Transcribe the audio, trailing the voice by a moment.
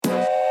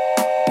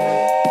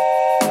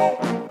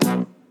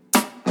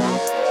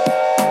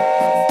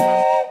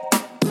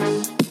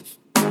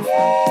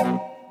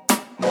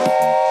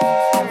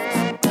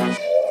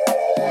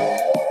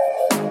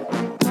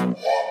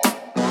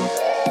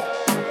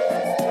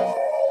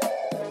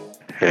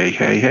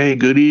Hey,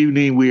 good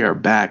evening. We are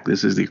back.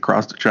 This is the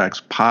Across the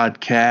Tracks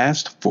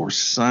podcast for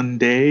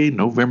Sunday,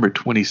 November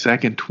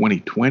 22nd,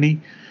 2020.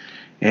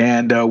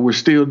 And we're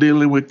still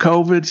dealing with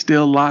COVID,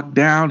 still locked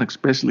down,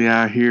 especially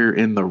out here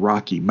in the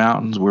Rocky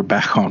Mountains. We're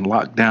back on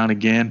lockdown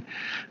again.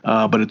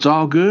 But it's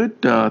all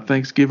good.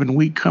 Thanksgiving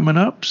week coming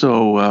up.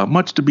 So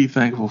much to be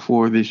thankful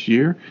for this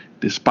year,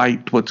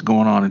 despite what's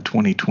going on in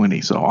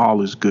 2020. So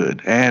all is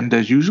good. And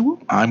as usual,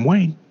 I'm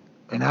Wayne.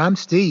 And I'm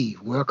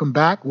Steve. Welcome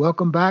back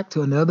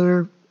to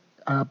another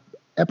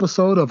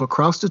episode of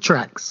Across the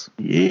Tracks.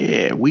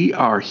 Yeah, we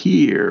are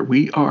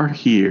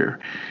here.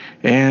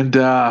 And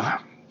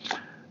not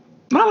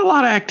a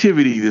lot of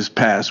activity this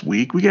past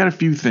week. We got a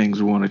few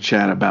things we want to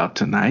chat about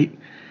tonight.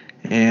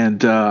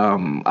 And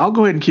I'll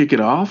go ahead and kick it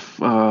off.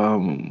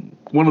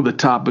 One of the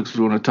topics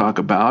we want to talk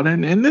about,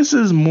 and this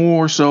is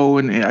more so,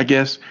 and I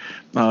guess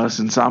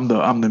since I'm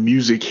the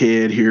music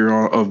head here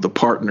of the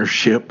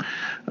partnership,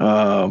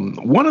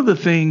 one of the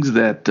things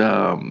that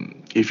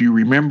if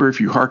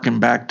you harken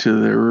back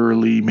to the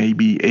early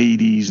maybe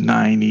 80s,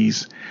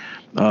 90s,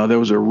 there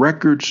was a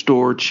record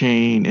store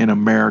chain in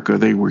America.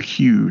 They were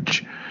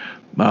huge,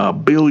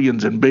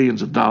 billions and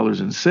billions of dollars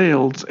in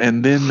sales,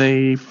 and then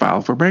they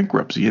filed for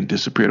bankruptcy and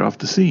disappeared off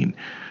the scene.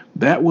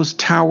 That was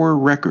Tower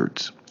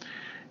Records.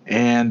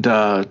 And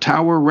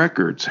Tower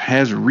Records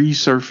has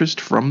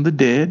resurfaced from the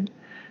dead.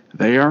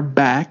 They are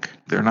back.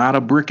 They're not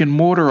a brick and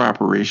mortar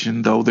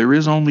operation, though there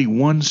is only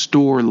one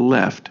store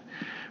left.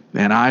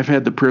 And I've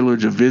had the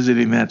privilege of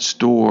visiting that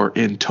store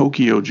in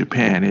Tokyo,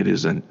 Japan. It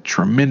is a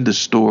tremendous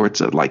store.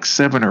 It's at like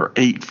 7 or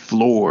 8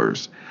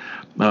 floors.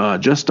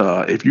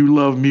 If you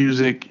love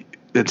music,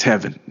 it's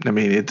heaven. I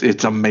mean,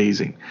 it's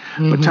amazing.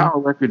 Mm-hmm. But Tower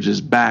Records is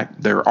back.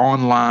 They're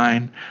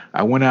online.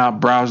 I went out,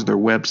 browsed their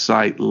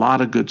website. A lot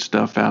of good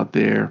stuff out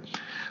there.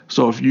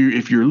 So if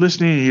you're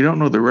listening and you don't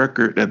know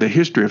the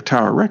history of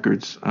Tower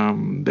Records,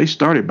 they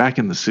started back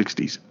in the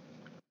 60s.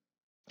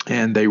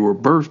 And they were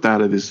birthed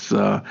out of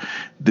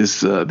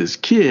this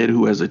kid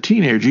who, as a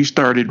teenager, he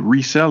started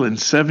reselling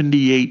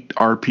 78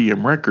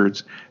 RPM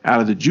records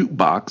out of the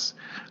jukebox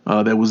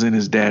that was in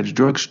his dad's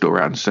drugstore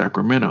out in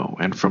Sacramento.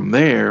 And from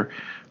there,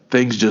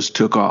 things just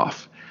took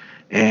off.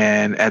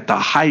 And at the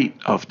height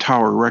of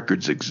Tower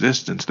Records'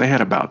 existence, they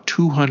had about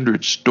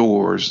 200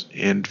 stores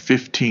in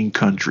 15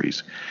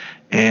 countries.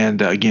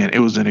 And again, it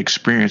was an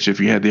experience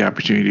if you had the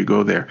opportunity to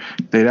go there.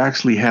 They'd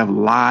actually have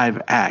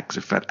live acts.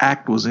 If an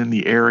act was in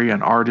the area,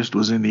 an artist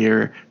was in the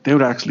area, they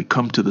would actually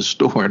come to the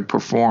store and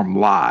perform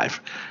live.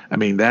 I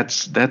mean,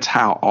 that's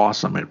how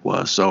awesome it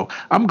was. So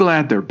I'm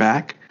glad they're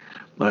back.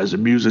 As a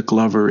music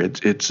lover,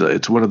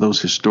 it's one of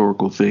those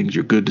historical things.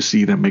 You're good to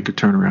see them make a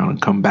turnaround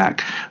and come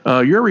back.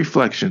 Your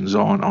reflections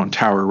on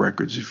Tower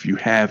Records, if you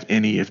have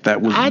any, if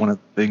that was one of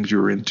the things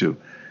you were into.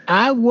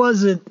 I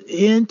wasn't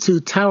into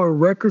Tower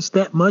Records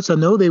that much. I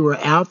know they were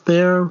out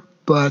there,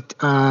 but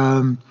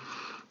I'm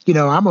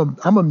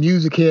a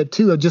music head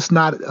too. I'm just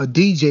not a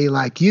DJ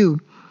like you.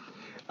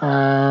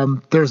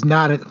 There's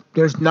not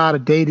a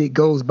day that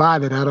goes by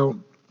that I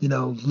don't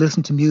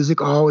listen to music.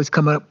 I always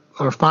come up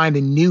or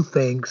finding new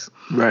things.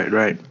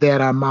 Right.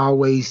 That I'm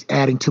always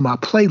adding to my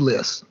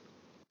playlist.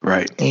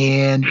 Right.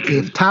 And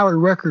if Tower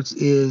Records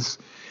is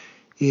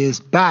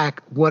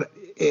back,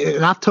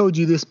 and I've told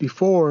you this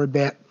before,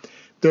 that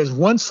there's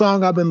one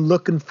song I've been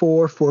looking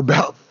for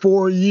about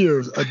 4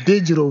 years, a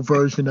digital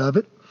version of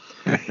it.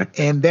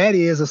 And that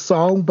is a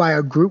song by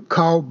a group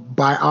called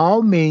By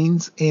All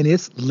Means, and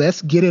it's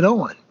Let's Get It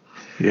On.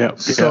 Yeah.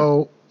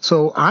 So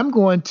I'm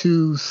going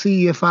to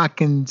see if I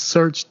can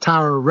search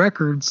Tower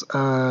Records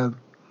files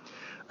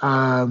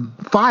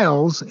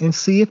and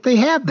see if they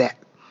have that.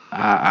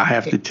 I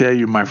have to tell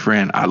you, my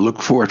friend, I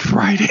look for it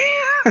Friday.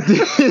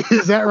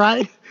 Is that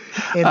right?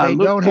 And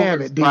they don't have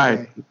it, do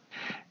they?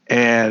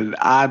 And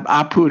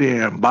I put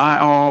in By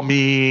All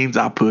Means,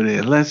 I put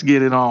in Let's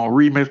Get It On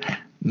remix.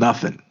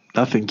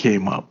 Nothing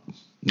came up.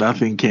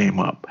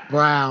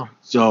 Wow.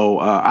 So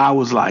I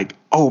was like,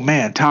 oh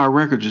man, Tower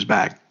Records is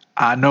back.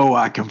 I know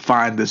I can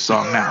find this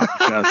song now,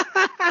 because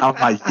I'm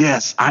like,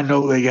 yes, I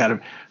know they got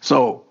it.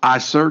 So I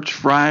searched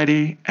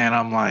Friday and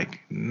I'm like,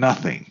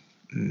 nothing.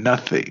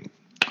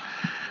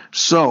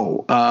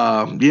 So,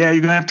 you're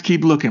going to have to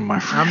keep looking, my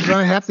friend. I'm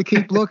going to have to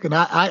keep looking.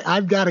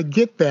 I've got to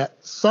get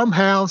that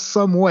somehow,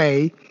 some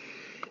way,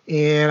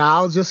 and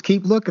I'll just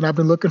keep looking. I've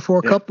been looking for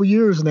a couple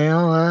years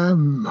now.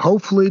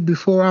 Hopefully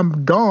before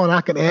I'm gone,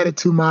 I can add it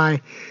to my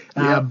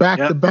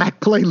back-to-back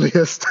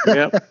playlist.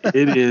 Yep,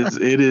 it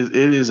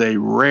is a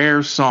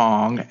rare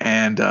song,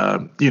 and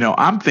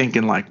I'm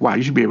thinking like, wow,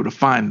 you should be able to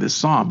find this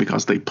song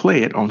because they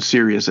play it on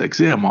Sirius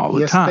XM all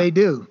the time. Yes, they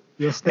do.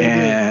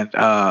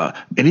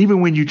 And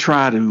even when you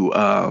try to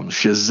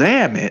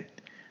Shazam it,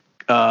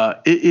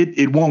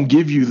 it won't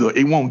give you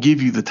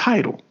the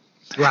title,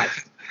 right?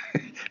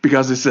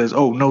 Because it says,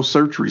 "Oh, no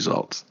search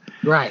results."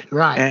 Right.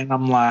 And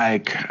I'm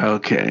like,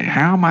 okay,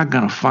 how am I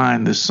gonna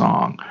find this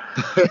song?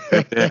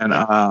 and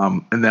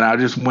then I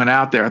just went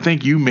out there. I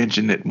think you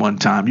mentioned it one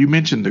time. You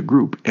mentioned the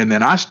group, and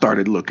then I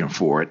started looking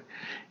for it.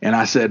 And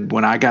I said,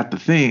 when I got the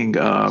thing,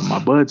 my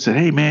bud said,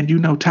 "Hey man,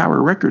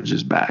 Tower Records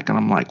is back." And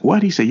I'm like,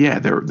 "What?" He said, "Yeah,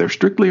 they're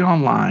strictly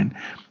online,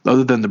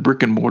 other than the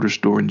brick and mortar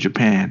store in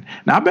Japan."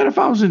 Now I bet if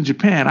I was in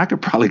Japan, I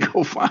could probably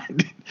go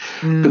find it,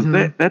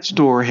 because that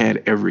store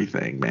had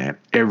everything, man,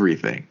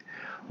 everything.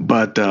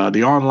 But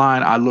the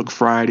online, I looked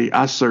Friday,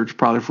 I searched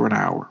probably for an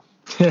hour,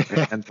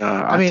 and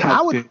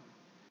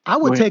I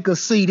would take a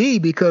CD,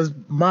 because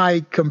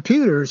my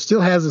computer still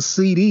has a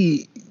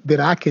CD that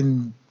I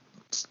can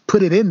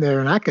put it in there,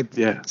 and I could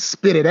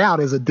spit it out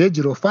as a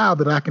digital file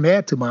that I can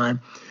add to mine.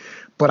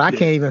 But I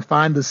can't even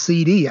find the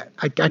CD.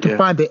 I can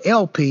find the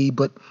LP,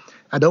 but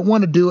I don't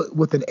want to do it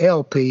with an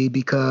LP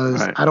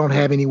because I don't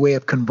have any way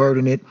of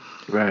converting it.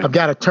 Right. I've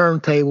got a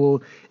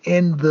turntable,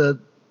 and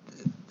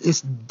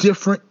it's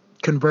different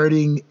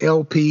converting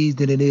LPs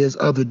than it is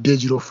other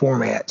digital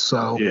formats.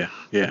 So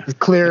the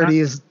clarity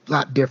is a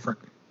lot different.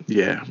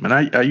 Yeah, and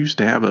I used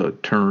to have a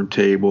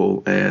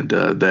turntable, and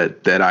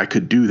that I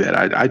could do that.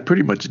 I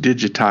pretty much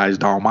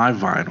digitized all my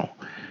vinyl.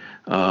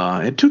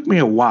 It took me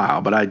a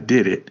while, but I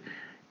did it.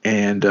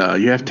 And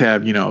you have to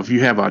have, if you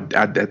have,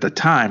 at the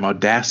time,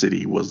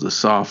 Audacity was the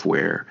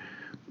software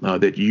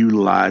that you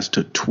utilized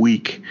to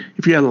tweak.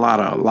 If you had a lot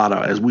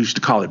of, as we used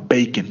to call it,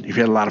 bacon, if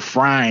you had a lot of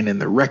frying in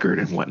the record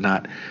and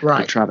whatnot,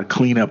 to try to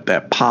clean up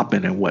that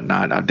popping and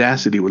whatnot,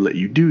 Audacity would let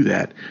you do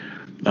that.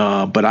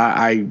 But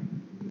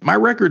my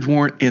records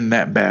weren't in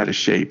that bad a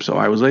shape, so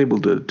I was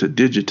able to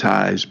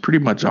digitize pretty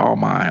much all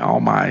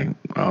my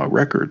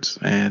records.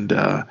 And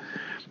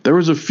there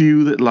was a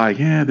few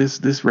that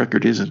this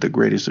record isn't the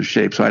greatest of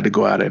shape, so I had to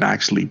go out and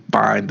actually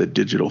bind the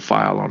digital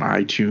file on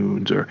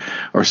iTunes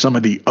or some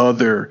of the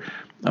other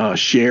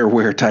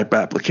shareware type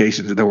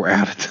applications that were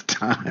out at the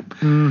time.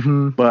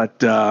 Mm-hmm.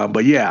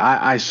 But yeah,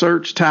 I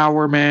searched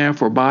Tower, man,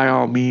 for By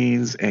All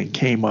Means, and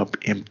came up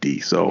empty.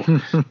 So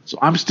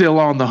I'm still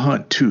on the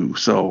hunt too.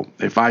 So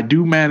if I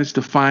do manage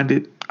to find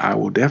it, I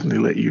will definitely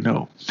let you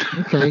know.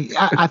 Okay.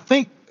 I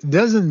think,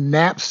 doesn't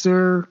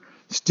Napster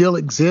still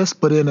exist,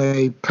 but in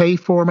a pay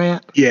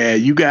format? Yeah,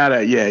 you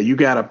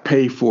gotta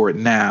pay for it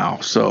now.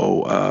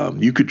 So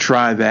you could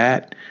try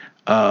that.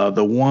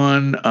 The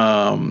one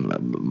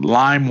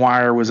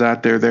LimeWire was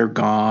out there. They're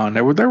gone.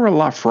 There were a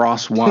lot.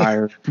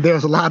 FrostWire.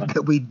 There's a lot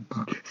that we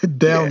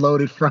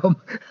downloaded from.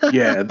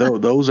 Yeah,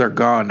 those are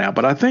gone now.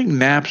 But I think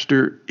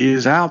Napster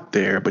is out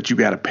there, but you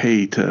got to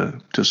pay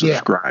to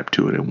subscribe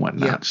to it and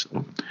whatnot. Yeah.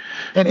 So,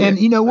 and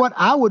you know what?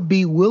 I would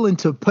be willing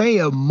to pay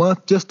a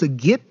month just to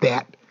get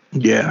that.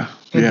 Yeah.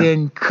 And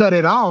then cut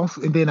it off,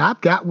 and then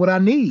I've got what I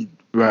need.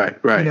 Right.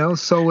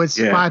 So it's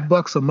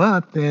 $5 a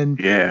month, and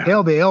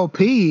hell, the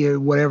LP or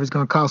whatever is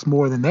going to cost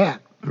more than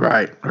that.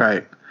 Right.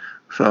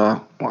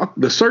 So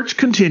the search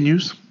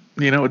continues.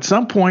 At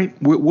some point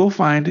we'll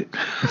find it.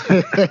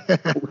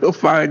 We'll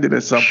find it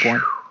at some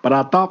point. But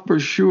I thought for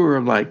sure,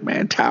 I'm like,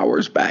 man,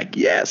 Tower's back,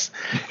 yes.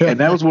 And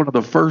that was one of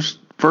the first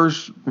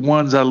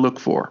ones I looked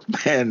for,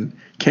 and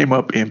came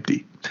up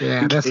empty.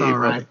 Yeah, that's all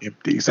right.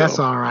 Empty. So, that's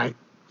all right.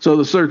 So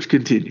the search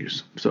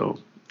continues. So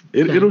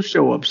it'll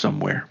show up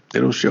somewhere.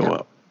 It'll show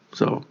up.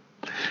 So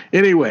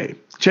anyway,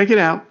 check it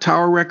out,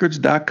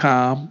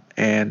 towerrecords.com.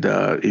 And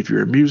if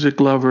you're a music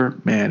lover,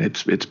 man,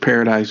 it's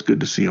paradise. Good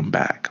to see them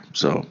back.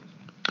 So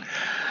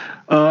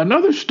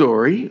another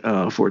story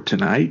for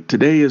tonight.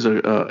 Today is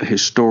a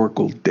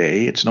historical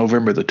day. It's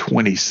November the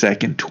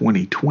 22nd,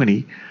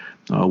 2020,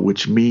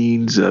 which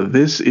means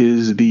this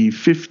is the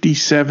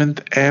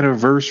 57th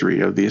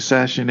anniversary of the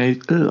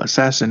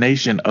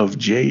assassination of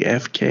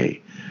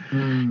JFK.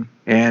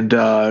 And,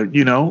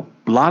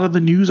 a lot of the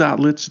news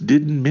outlets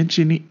didn't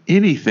mention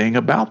anything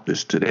about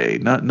this today.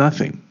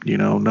 Nothing,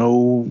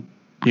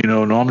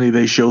 normally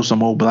they show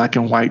some old black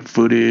and white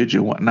footage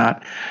and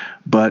whatnot,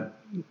 but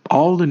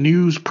all the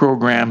news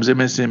programs,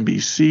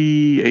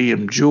 MSNBC,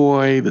 AM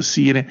Joy, the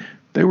CNN,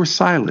 they were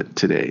silent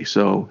today.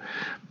 So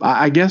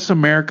I guess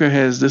America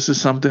this is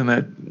something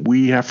that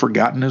we have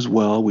forgotten as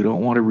well. We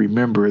don't want to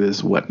remember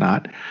this,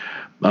 whatnot.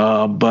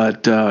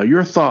 But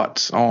your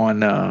thoughts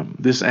on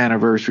this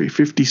anniversary,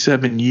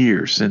 57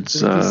 years since.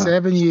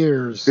 57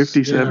 years.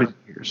 57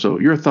 years. So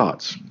your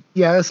thoughts.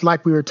 Yeah, it's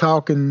like we were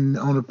talking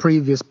on a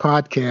previous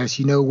podcast,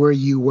 where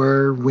you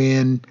were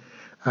when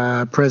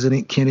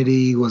President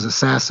Kennedy was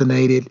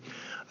assassinated.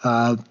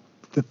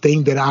 The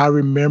thing that I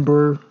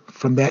remember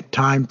from that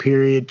time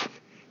period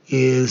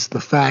is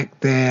the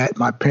fact that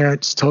my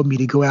parents told me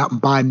to go out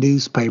and buy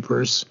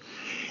newspapers,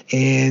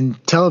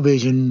 and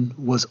television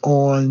was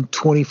on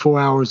 24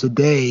 hours a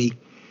day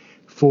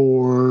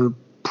for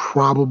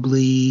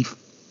probably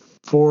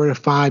 4 to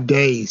 5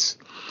 days.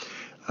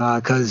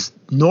 Because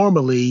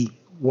normally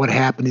what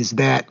happened is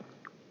that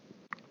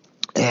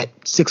at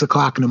 6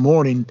 o'clock in the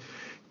morning,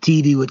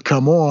 TV would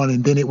come on,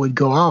 and then it would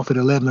go off at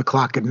 11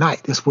 o'clock at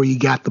night. That's where you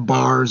got the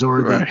bars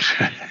or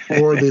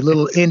the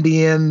little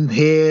Indian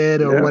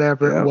head or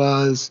whatever it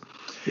was.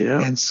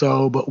 Yeah. And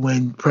so, but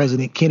when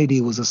President Kennedy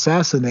was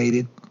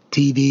assassinated,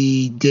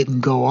 TV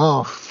didn't go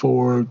off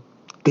for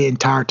the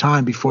entire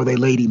time before they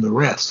laid him to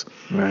rest.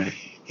 Right.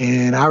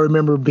 And I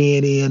remember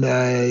being in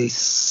a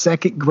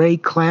second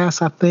grade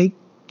class, I think,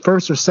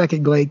 first or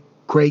second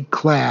grade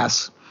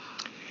class,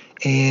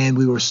 and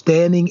we were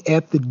standing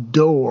at the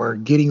door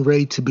getting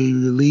ready to be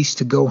released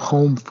to go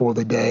home for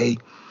the day.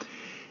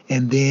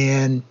 And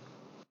then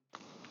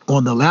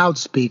on the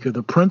loudspeaker,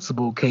 the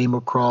principal came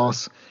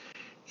across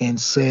and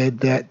said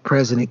that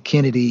President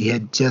Kennedy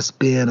had just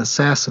been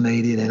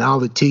assassinated, and all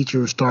the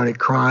teachers started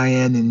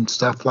crying and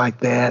stuff like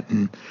that.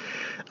 And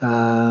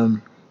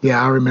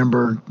I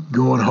remember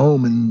going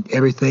home and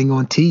everything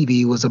on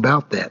TV was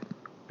about that.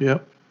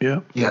 Yep.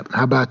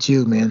 How about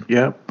you, man?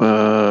 Yep.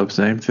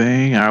 Same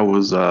thing. I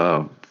was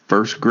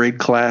first grade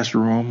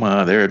classroom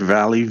there at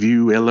Valley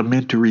View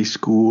Elementary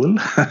School.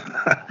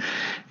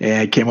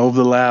 And it came over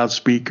the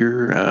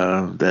loudspeaker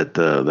that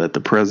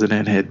the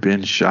president had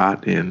been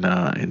shot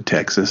in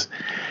Texas,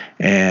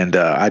 and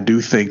I do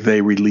think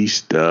they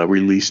released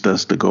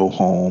us to go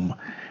home,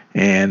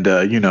 and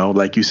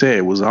like you said,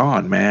 it was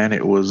on, man.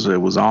 It was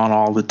on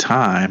all the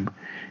time,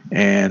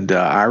 and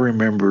I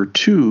remember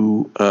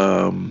too,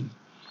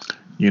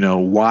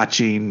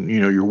 watching,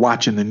 you're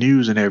watching the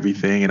news and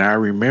everything, and I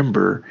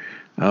remember.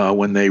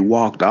 When they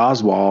walked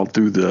Oswald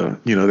through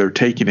they're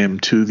taking him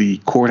to the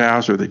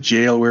courthouse or the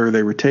jail, wherever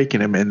they were taking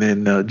him, and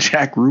then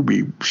Jack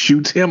Ruby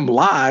shoots him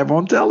live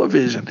on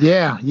television.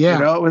 Yeah.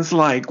 It's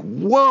like,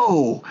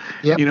 whoa.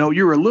 Yep.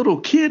 You're a little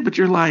kid, but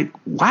you're like,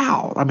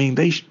 wow. I mean,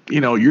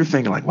 you're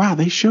thinking like, wow,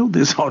 they showed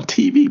this on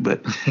TV,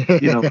 but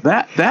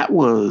that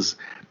was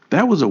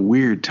a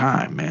weird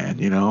time, man.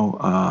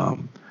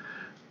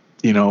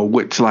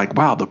 Which like,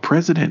 wow, the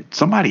president,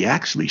 somebody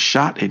actually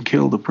shot and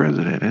killed the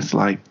president. It's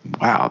like,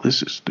 wow,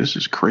 this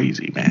is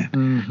crazy, man.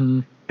 Mm-hmm.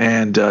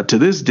 And to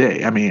this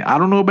day, I mean, I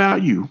don't know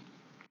about you,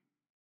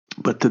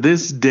 but to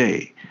this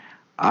day,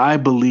 I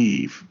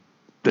believe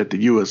that the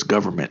U.S.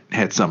 government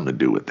had something to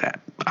do with that.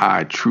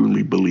 I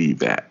truly believe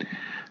that.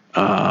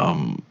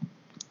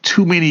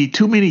 Too many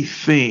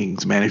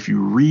things, man. If you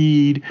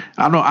read,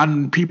 I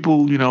don't know,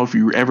 people, if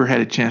you ever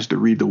had a chance to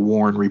read the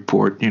Warren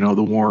Report,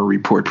 the Warren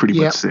Report pretty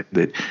much said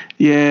that,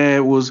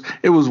 it was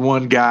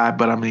one guy,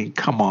 but I mean,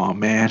 come on,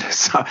 man.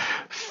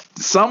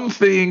 Some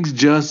things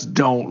just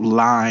don't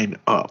line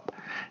up,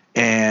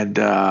 and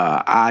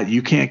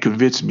you can't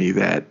convince me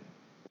that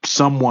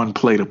someone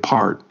played a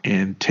part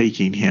in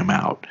taking him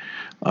out.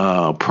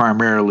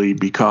 Primarily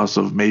because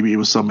of maybe it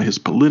was some of his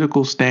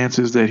political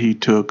stances that he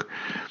took.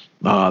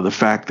 The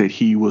fact that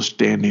he was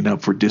standing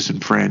up for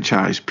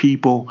disenfranchised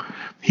people,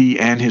 he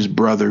and his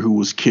brother who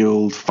was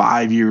killed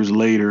 5 years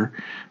later,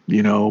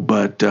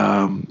 but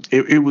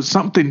it was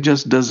something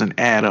just doesn't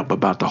add up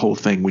about the whole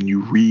thing when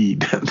you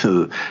read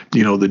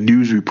the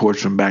news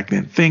reports from back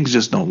then. Things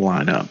just don't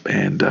line up,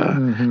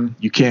 and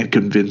you can't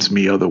convince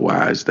me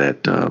otherwise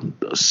that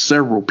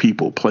several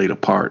people played a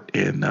part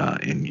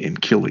in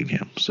killing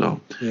him. So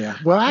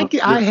well,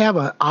 I have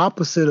an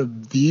opposite of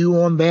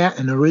view on that,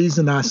 and the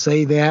reason I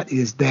say that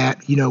is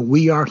that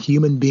we are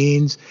human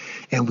beings,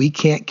 and we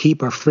can't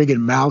keep our friggin'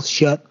 mouths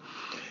shut,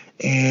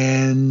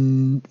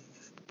 and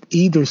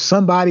either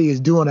somebody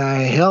is doing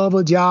a hell of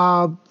a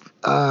job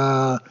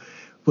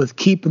with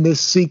keeping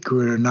this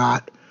secret or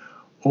not,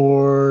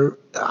 or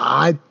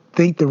I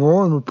think the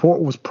Warren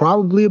Report was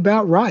probably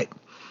about right.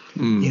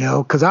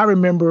 Because I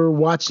remember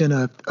watching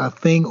a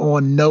thing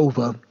on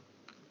Nova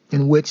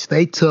in which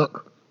they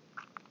took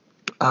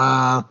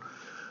a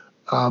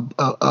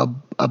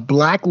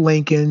black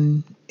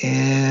Lincoln,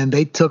 and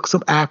they took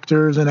some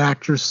actors and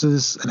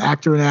actresses, an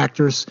actor and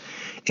actress,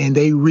 and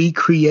they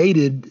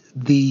recreated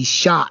the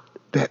shot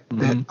that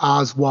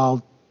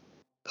Oswald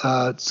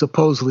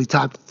supposedly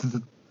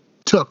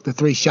took the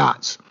three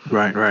shots.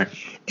 Right.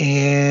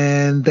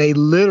 And they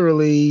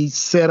literally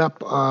set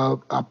up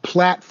a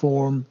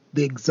platform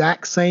the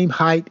exact same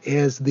height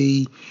as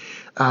the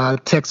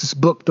Texas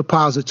Book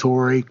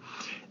Depository,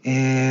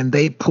 and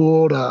they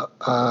pulled a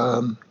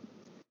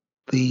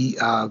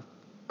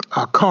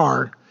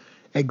car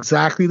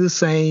exactly the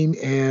same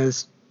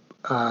as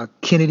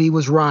Kennedy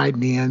was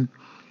riding in,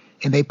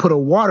 and they put a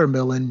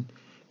watermelon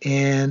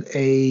and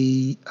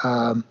a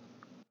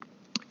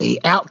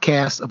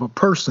outcast of a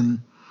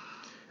person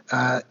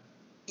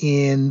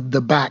in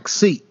the back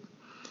seat,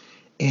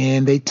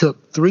 and they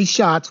took three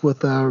shots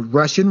with a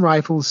Russian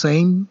rifle,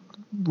 same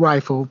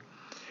rifle,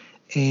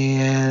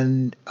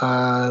 and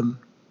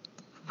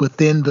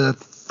within the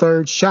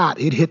third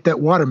shot, it hit that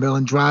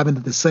watermelon driving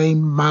at the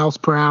same miles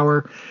per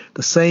hour,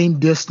 the same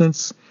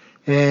distance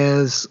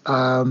as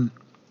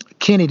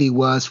Kennedy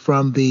was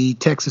from the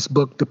Texas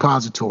Book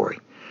Depository.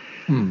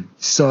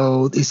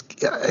 So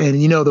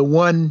the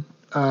one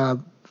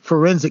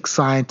forensic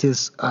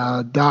scientist,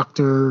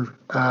 Dr.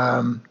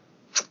 I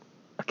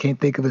can't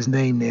think of his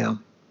name now.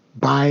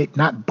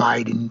 Not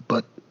Biden,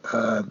 but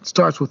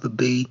starts with a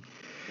B.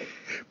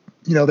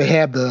 They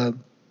have the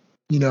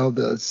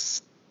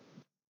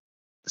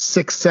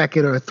 6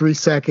 second or 3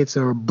 seconds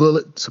or a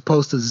bullet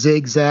supposed to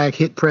zigzag,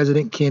 hit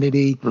President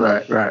Kennedy.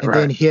 Right.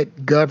 Then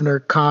hit Governor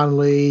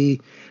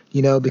Connolly,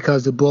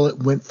 because the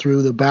bullet went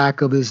through the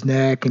back of his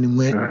neck and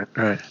went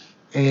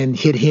and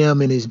hit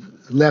him in his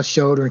left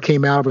shoulder and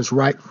came out of his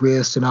right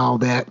wrist and all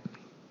that.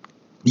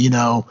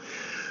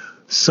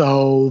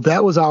 So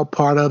that was all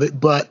part of it.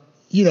 But,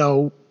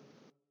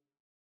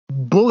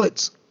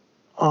 bullets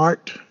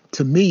aren't,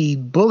 to me,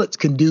 bullets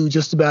can do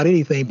just about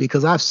anything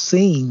because I've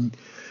seen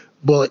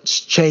bullets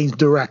change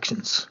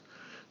directions,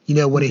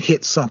 when it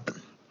hits something.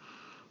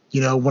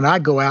 When I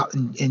go out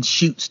and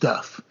shoot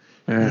stuff,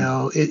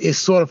 it's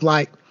sort of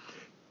like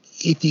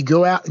if you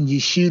go out and you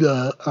shoot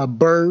a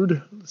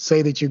bird,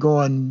 say that you're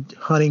going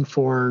hunting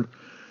for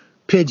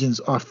pigeons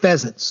or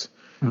pheasants,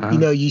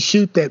 you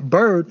shoot that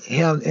bird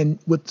and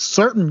with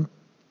certain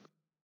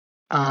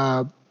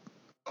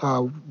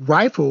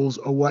rifles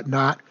or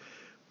whatnot,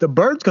 the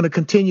bird's going to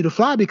continue to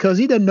fly because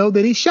he doesn't know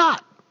that he's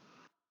shot.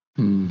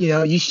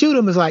 You shoot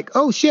him, it's like,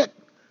 oh shit,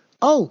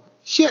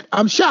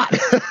 I'm shot.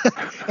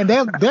 And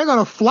they're going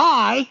to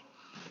fly.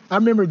 I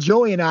remember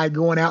Joey and I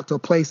going out to a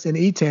place in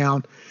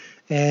E-Town,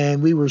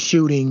 and we were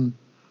shooting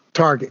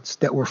targets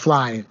that were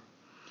flying.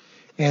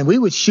 And we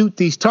would shoot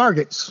these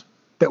targets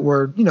that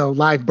were,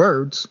 live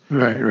birds.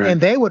 Right.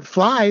 And they would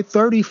fly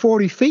 30,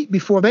 40 feet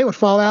before they would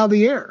fall out of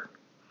the air.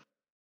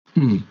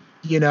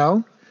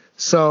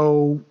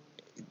 So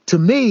to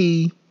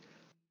me,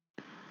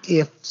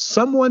 if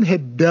someone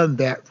had done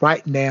that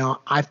right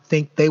now, I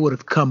think they would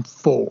have come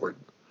forward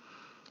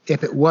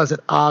if it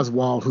wasn't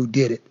Oswald who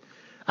did it.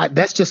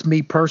 That's just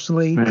me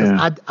personally,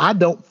 because I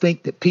don't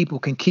think that people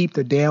can keep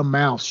their damn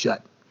mouths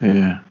shut.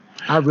 Yeah.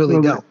 I really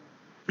don't.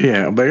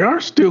 Yeah, they are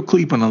still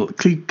keeping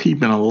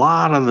a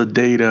lot of the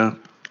data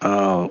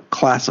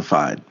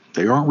classified.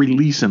 They aren't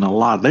releasing a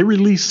lot. They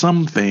released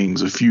some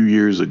things a few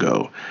years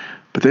ago,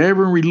 but they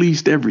haven't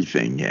released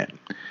everything yet.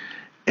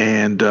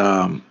 And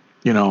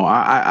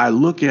I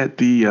look at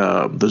the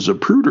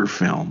Zapruder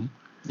film.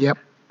 Yep.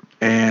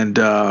 And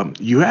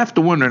you have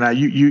to wonder now.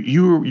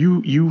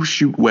 You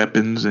shoot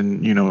weapons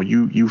and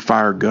you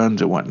fire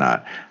guns and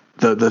whatnot.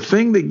 The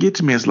thing that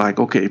gets me is like,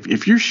 okay,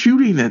 if you're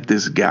shooting at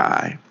this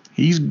guy,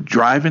 he's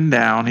driving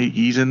down.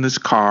 He's in this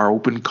car,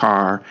 open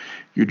car.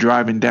 You're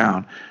driving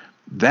down.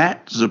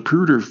 That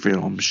Zapruder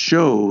film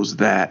shows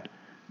that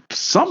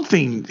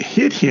something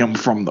hit him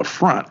from the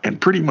front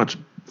and pretty much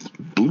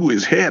blew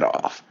his head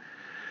off.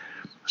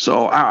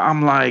 So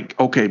I'm like,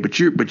 okay, but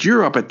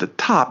you're up at the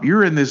top.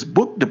 You're in this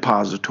book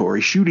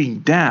depository shooting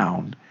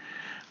down.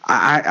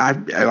 I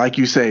like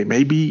you say,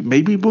 maybe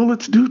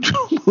bullets do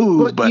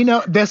move,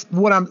 but that's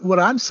what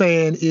I'm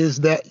saying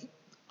is that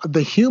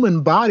the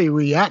human body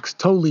reacts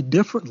totally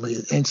differently,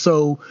 and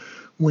so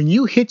when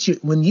you hit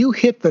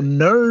the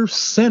nerve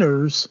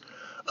centers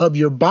of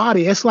your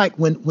body, it's like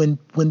when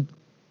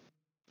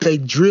they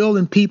drill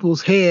in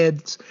people's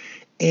heads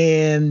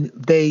and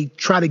they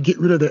try to get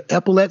rid of their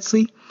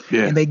epilepsy.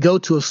 Yeah. And they go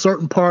to a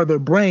certain part of their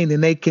brain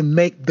and they can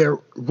make their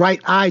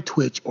right eye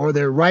twitch or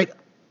their right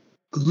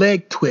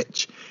leg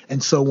twitch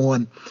and so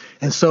on.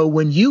 And so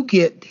when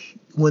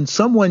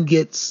someone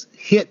gets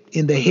hit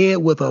in the head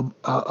with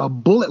a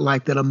bullet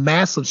like that, a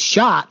massive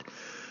shot,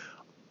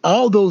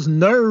 all those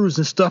nerves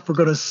and stuff are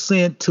going to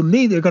send, to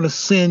me, they're going to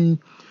send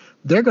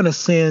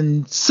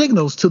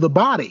signals to the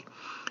body.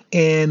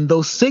 And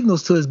those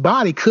signals to his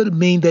body could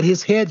mean that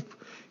his head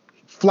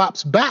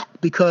flops back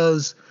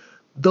because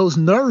those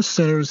nerve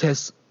centers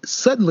has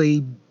suddenly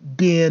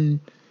been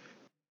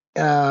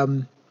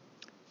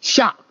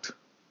shocked,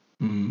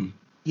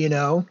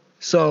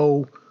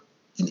 So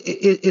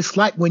it's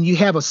like when you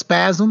have a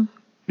spasm,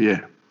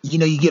 you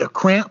get a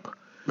cramp,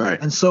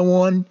 right, and so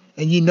on,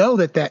 and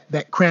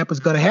that cramp is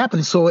going to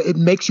happen, so it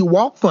makes you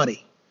walk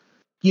funny.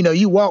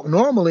 You walk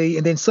normally,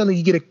 and then suddenly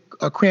you get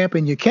a cramp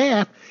in your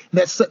calf, and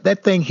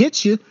that thing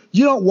hits you.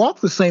 You don't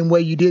walk the same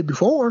way you did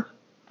before,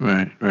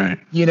 right.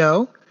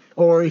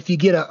 Or if you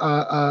get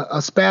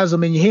a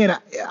spasm in your head,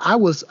 I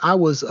was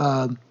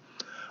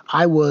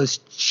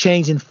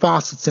changing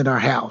faucets in our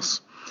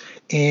house,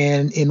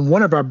 and in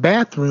one of our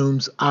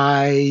bathrooms,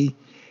 I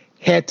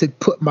had to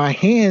put my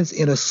hands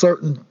in a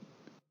certain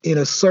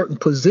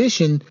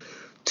position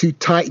to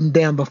tighten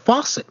down the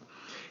faucet.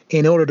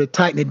 In order to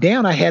tighten it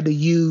down, I had to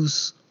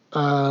use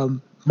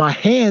my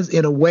hands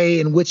in a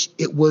way in which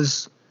it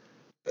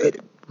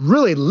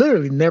really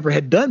literally never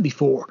had done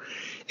before.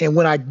 And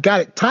when I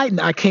got it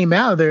tightened, I came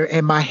out of there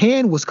and my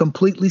hand was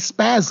completely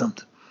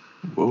spasmed.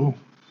 Whoa.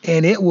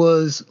 And it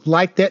was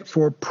like that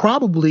for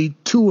probably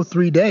 2 or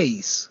 3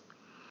 days,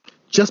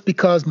 just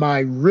because my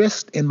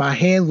wrist and my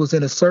hand was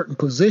in a certain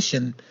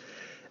position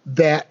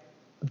that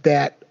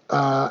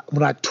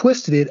when I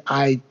twisted it,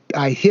 I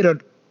hit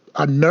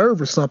a nerve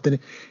or something,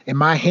 and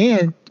my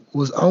hand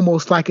was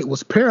almost like it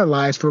was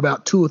paralyzed for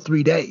about 2 or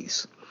 3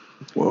 days.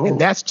 Whoa. And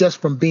that's just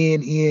from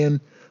being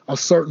in a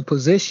certain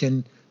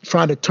position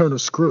trying to turn a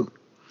screw. Wow.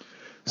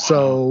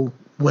 So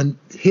when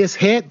his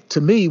head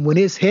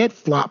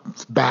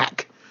flops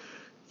back,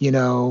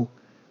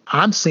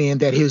 I'm saying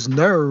that his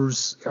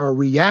nerves are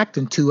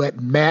reacting to a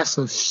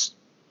massive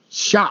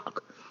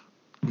shock.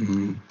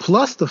 Mm-hmm.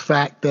 Plus the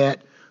fact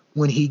that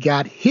when he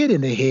got hit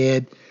in the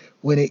head,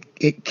 when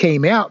it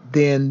came out,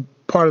 then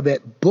part of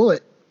that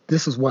bullet,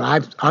 this is what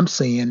I'm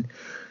saying,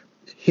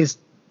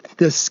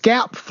 the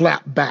scalp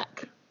flapped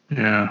back.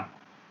 Yeah.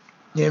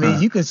 I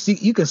mean, you can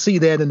see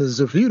that in the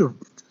Zapruder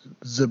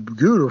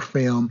Zapruder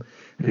film,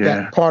 Yeah.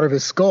 that part of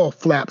his skull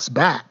flaps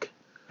back.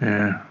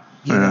 Yeah.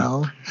 You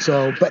know,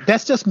 so, but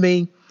that's just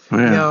me. Yeah.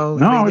 You know,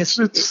 No, I mean,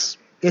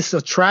 it's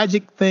a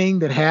tragic thing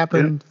that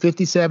happened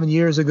 57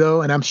 years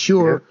ago, and I'm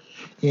sure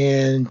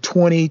in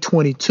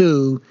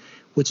 2022,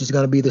 which is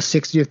going to be the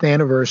 60th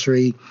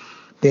anniversary,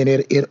 then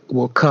it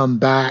will come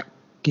back,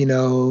 you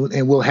know,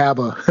 and we'll have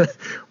a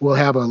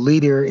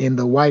leader in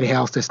the White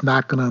House that's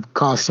not going to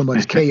cause so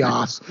much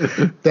chaos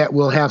that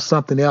we'll have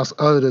something else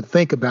other to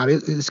think about.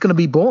 It's going to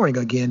be boring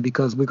again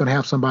because we're going to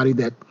have somebody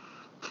that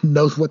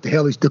knows what the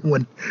hell he's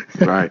doing.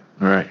 Right.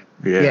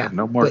 Yeah.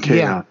 No more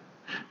chaos.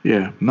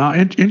 Yeah. No,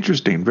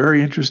 interesting.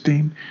 Very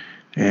interesting.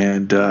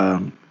 And,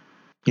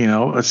 you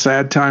know, a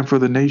sad time for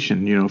the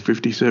nation. You know,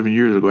 57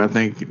 years ago, I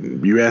think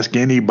you ask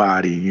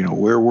anybody, you know,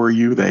 where were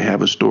you? They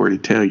have a story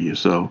to tell you.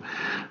 So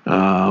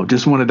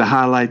just wanted to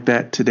highlight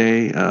that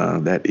today,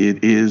 that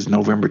it is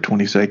November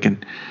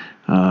 22nd.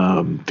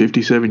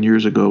 57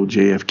 years ago,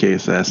 JFK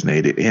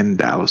assassinated in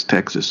Dallas,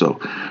 Texas. So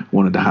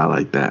wanted to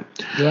highlight that.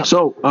 Yeah.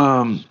 So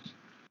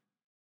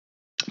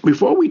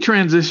before we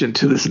transition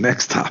to this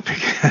next topic,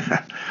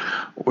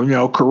 you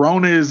know,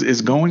 Corona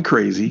is going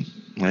crazy,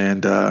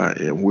 and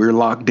we're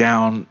locked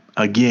down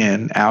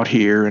again out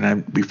here.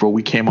 And before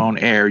we came on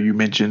air, you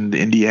mentioned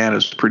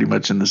Indiana's pretty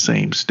much in the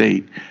same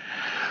state.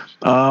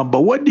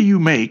 But what do you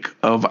make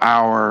of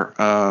our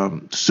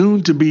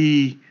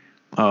soon-to-be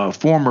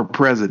former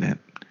president,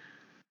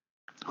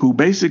 who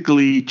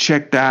basically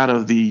checked out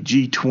of the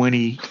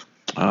G20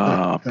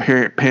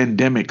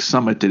 pandemic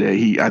summit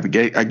today?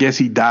 I guess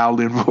he dialed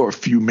in for a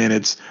few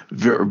minutes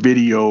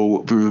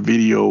video through the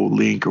video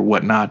link or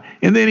whatnot,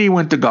 and then he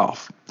went to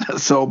golf.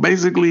 So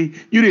basically,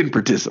 you didn't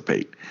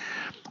participate.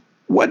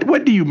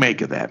 What do you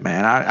make of that,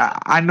 man?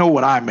 I know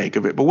what I make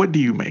of it, but what do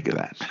you make of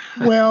that?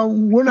 Well,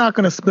 we're not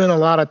going to spend a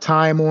lot of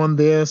time on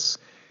this.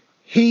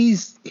 He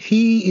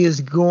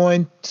is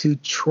going to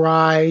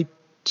try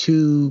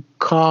to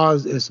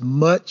cause as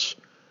much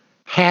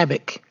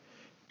havoc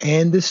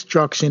and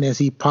destruction as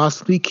he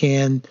possibly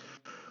can,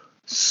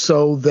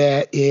 so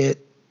that it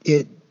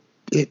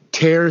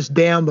tears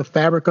down the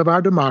fabric of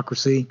our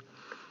democracy,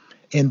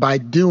 and by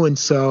doing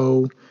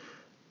so,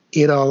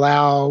 it'll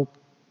allow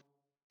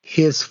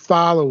his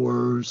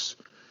followers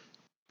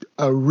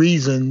a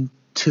reason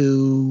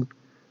to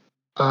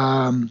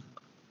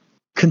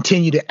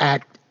continue to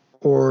act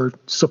or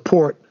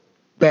support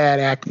bad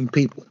acting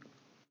people.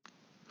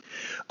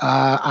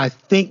 I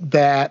think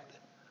that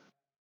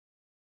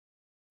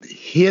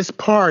his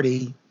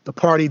party, the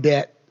party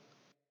that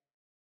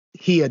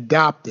he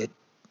adopted,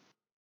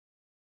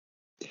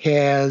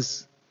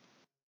 has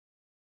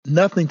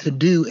nothing to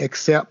do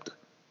except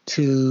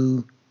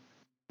to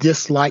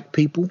dislike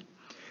people.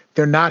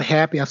 They're not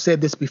happy. I've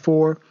said this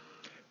before.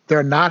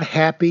 They're not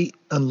happy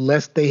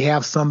unless they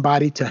have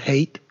somebody to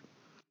hate.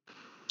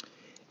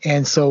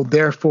 And so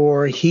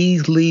therefore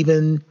he's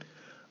leaving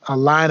a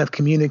line of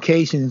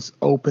communications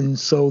open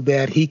so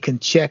that he can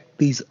check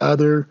these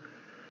other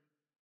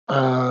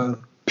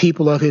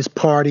people of his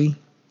party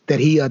that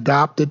he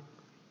adopted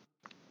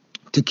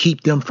to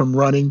keep them from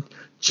running,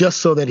 just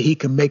so that he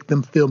can make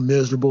them feel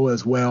miserable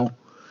as well.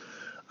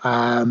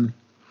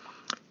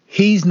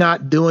 He's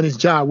not doing his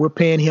job. We're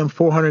paying him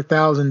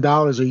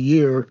 $400,000 a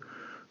year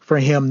for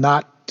him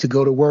not to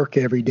go to work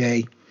every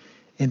day,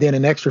 and then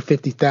an extra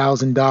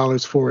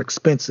 $50,000 for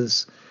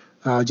expenses,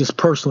 just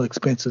personal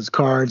expenses,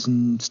 cards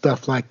and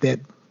stuff like that,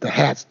 the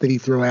hats that he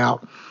threw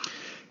out.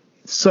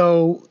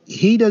 So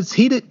he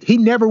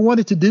never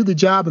wanted to do the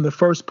job in the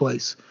first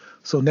place.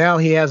 So now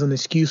he has an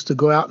excuse to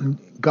go out and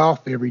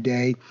golf every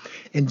day,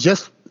 and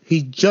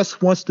he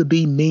just wants to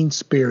be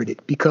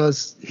mean-spirited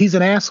because he's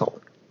an asshole.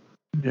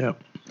 Yeah.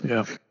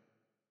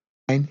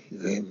 And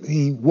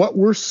what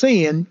we're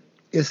seeing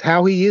is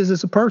how he is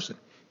as a person.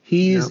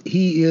 He's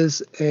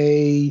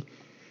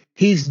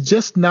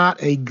just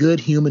not a good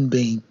human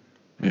being.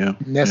 Yeah.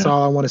 And that's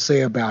all I want to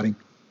say about him.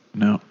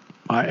 No,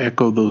 I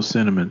echo those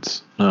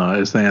sentiments.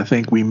 As I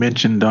think we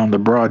mentioned on the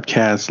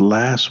broadcast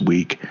last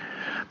week,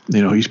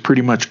 you know, he's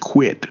pretty much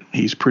quit.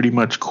 He's pretty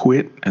much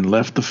quit and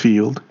left the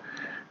field.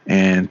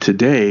 And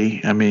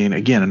today, I mean,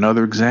 again,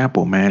 another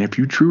example, man, if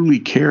you truly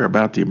care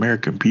about the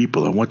American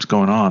people and what's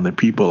going on, that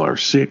people are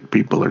sick,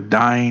 people are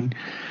dying,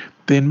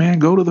 then, man,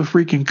 go to the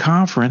freaking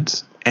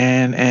conference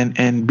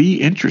and be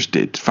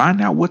interested.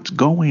 Find out what's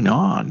going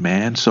on,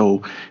 man.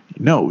 So,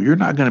 no, you're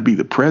not going to be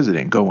the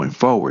president going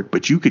forward,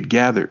 but you could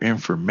gather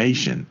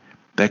information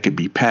that could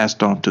be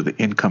passed on to the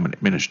incoming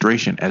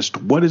administration as to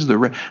what is the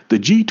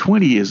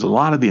G20 is a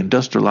lot of the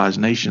industrialized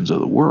nations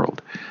of the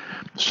world.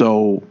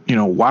 So, you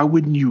know, why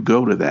wouldn't you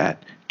go to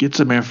that, get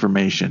some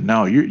information?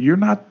 No, you're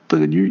not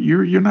going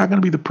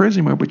to be the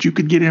president, but you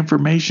could get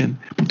information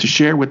to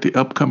share with the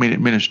upcoming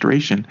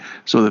administration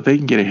so that they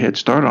can get a head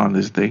start on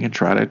this thing and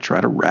try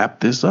to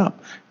wrap this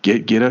up,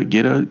 get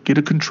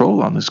a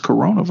control on this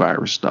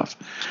coronavirus stuff.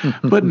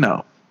 But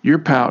no, you're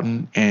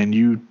pouting and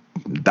you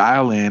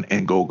dial in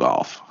and go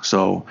golf.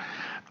 So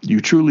You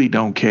truly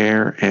don't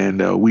care,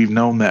 and we've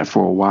known that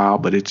for a while.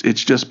 But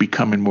it's just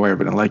becoming more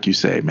evident. Like you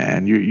say,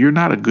 man, you're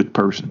not a good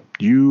person.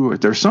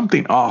 There's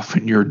something off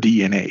in your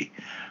DNA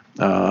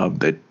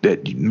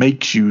that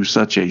makes you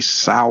such a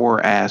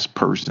sour ass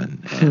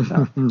person.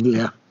 And,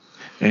 Yeah.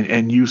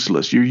 And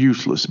useless. You're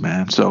useless,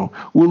 man. So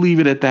we'll leave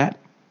it at that.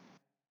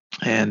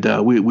 And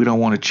we don't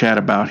want to chat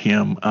about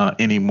him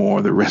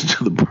anymore the rest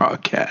of the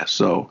broadcast.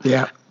 So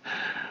Yeah.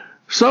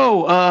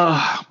 So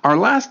our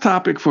last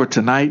topic for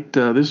tonight.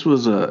 This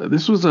was a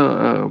it's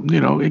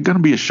going to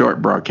be a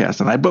short broadcast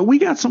tonight, but we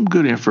got some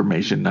good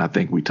information. I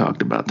think we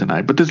talked about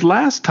tonight. But this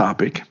last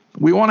topic,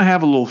 we want to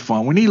have a little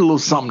fun. We need a little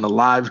something to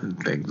liven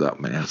things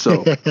up, man.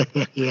 So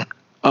Yeah.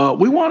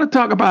 we want to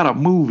talk about a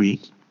movie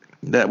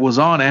that was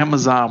on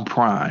Amazon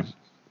Prime,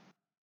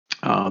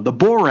 the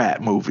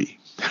Borat movie.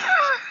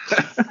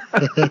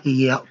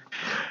 Yep.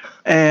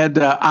 And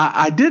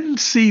I didn't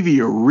see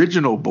the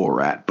original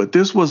Borat, but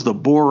this was the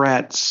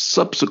Borat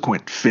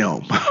subsequent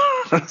film.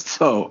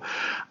 So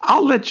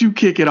I'll let you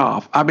kick it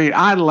off. I mean,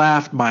 I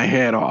laughed my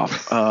head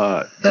off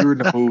during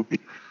the movie.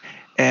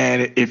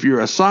 And if you're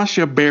a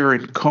Sacha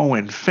Baron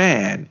Cohen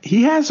fan,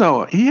 he has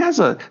a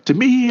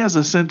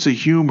sense of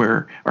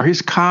humor, or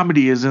his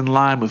comedy is in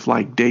line with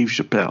like Dave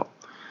Chappelle.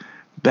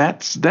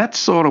 That's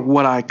sort of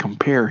what I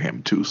compare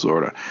him to,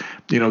 sort of.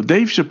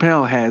 Dave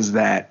Chappelle has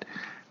that.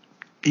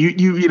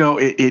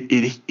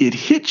 It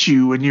hits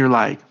you and you're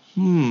like,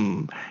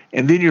 and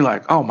then you're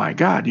like, oh my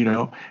God,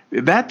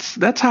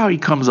 that's how he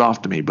comes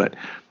off to me. But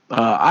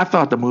I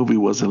thought the movie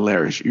was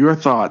hilarious. Your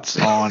thoughts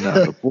on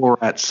the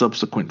Borat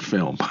subsequent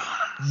film?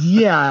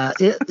 Yeah,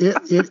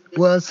 it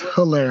was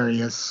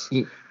hilarious.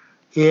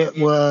 It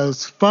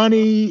was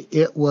funny.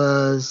 It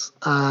was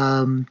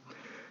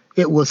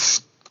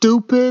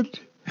stupid.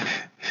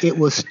 It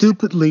was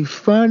stupidly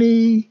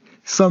funny.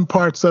 Some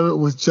parts of it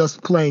was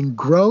just plain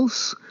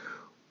gross.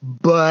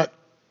 But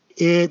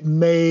it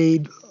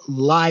made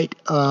light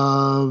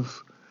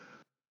of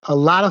a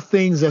lot of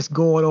things that's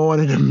going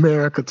on in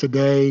America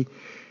today.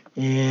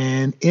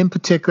 And in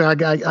particular,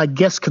 I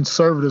guess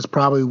conservatives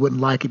probably wouldn't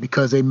like it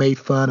because they made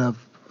fun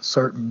of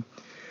certain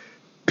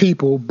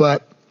people.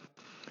 But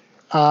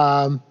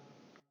the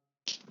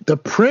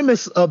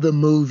premise of the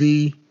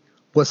movie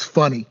was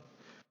funny,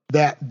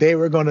 that they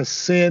were going to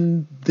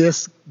send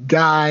this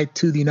guy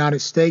to the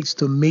United States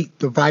to meet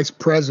the vice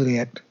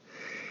president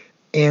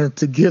and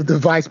to give the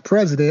vice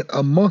president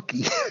a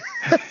monkey.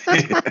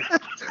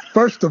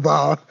 First of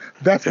all,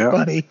 that's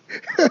funny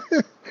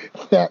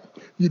that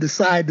you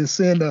decide to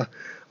send a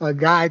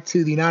guy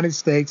to the United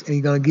States and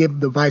you're going to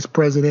give the vice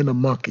president a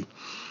monkey.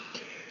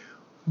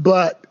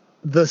 But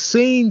the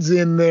scenes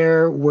in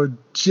there were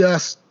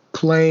just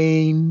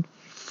plain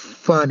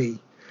funny.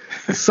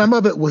 Some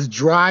of it was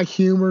dry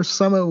humor.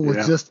 Some of it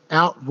was just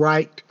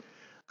outright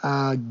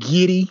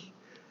giddy.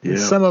 Yeah.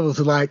 Some of it was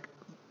like,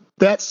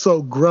 that's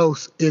so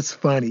gross, it's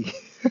funny.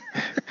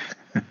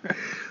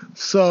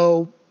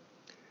 So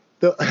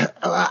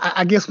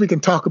I guess we can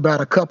talk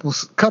about a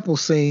couple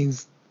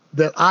scenes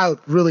that I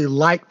really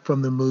liked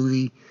from the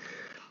movie.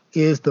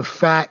 Is the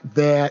fact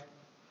that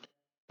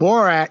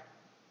Borat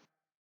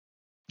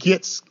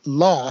gets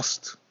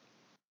lost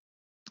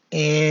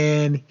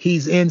and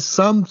he's in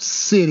some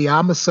city,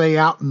 I'm going to say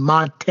out in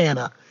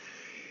Montana.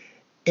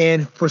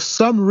 And for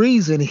some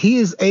reason, he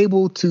is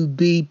able to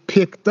be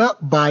picked up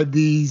by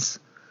these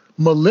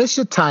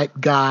militia type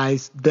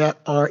guys that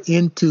are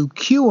into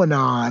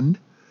QAnon,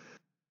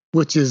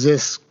 which is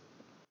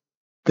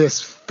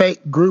this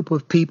fake group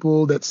of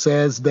people that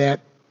says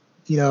that,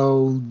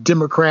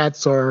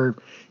 Democrats are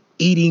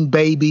eating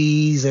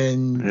babies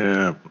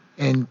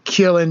and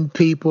killing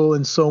people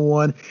and so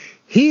on.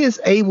 He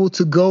is able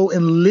to go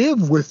and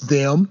live with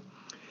them,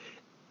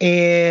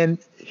 and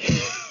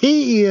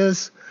he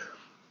is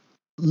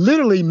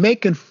literally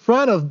making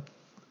fun of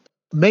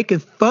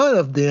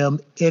them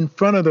in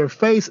front of their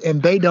face,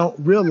 and they don't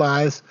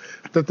realize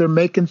that they're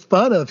making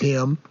fun of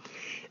him.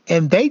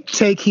 And they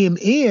take him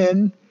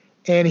in,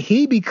 and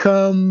he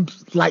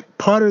becomes like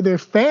part of their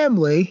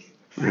family.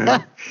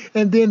 Yeah.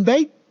 And then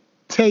they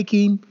take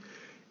him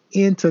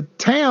into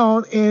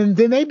town, and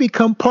then they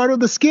become part of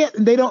the skit,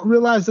 and they don't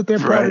realize that they're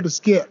part of the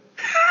skit.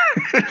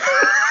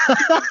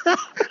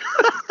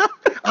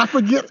 I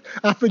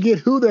forget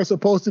who they're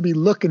supposed to be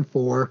looking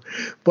for,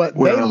 but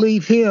they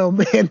leave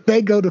him and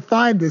they go to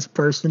find this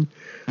person.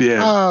 Yeah.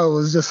 Oh, it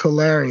was just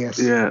hilarious.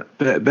 Yeah.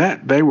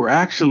 That they were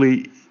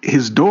actually,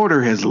 his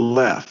daughter has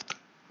left.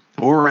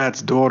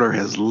 Borat's daughter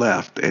has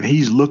left, and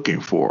he's looking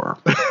for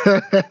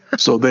her.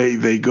 So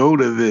they go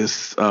to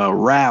this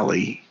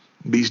rally.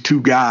 These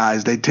two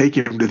guys, they take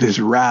him to this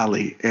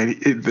rally, and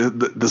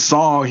the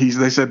song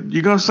they said,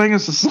 "You gonna sing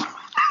us a song?"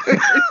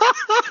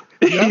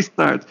 He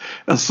starts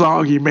a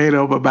song he made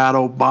up about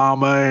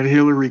Obama and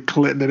Hillary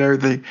Clinton and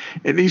everything,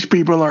 and these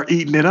people are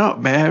eating it up,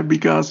 man,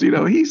 because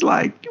he's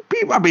like, you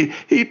people. I mean,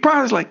 he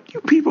probably like,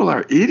 you people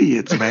are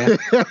idiots, man.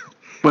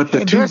 But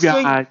the two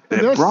guys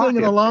they're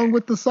singing along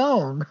with the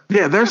song.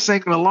 Yeah, they're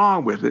singing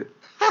along with it.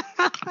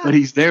 But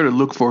he's there to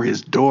look for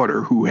his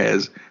daughter who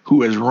has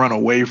run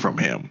away from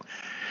him.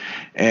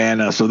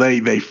 And so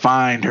they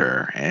find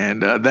her,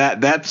 and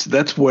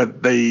that's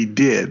what they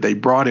did. They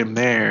brought him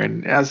there,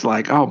 and I was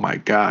like, oh my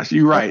gosh,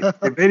 you're right.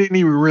 They didn't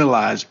even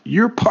realize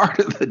you're part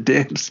of the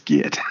damn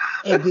skit.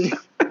 And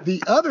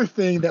the other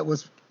thing that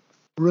was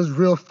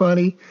real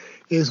funny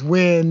is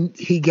when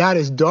he got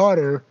his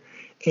daughter,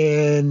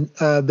 and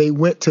they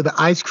went to the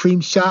ice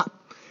cream shop,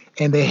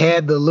 and they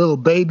had the little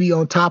baby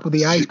on top of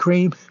the ice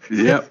cream.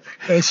 Yep.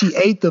 And she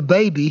ate the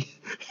baby.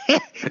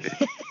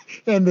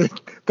 And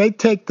they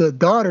take the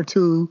daughter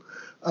to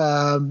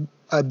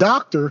a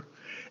doctor,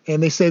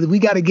 and they say that we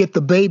got to get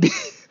the baby.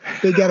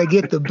 They got to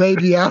get the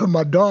baby out of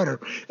my daughter.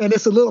 And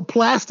it's a little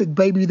plastic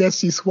baby that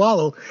she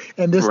swallowed.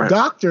 And this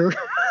doctor,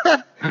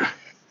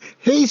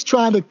 he's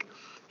trying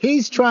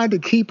to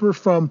keep her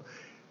from.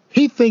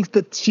 He thinks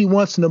that she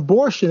wants an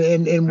abortion,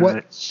 and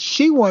what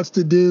she wants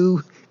to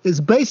do is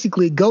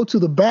basically go to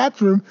the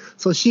bathroom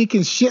so she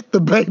can shit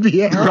the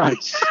baby out.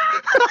 Right.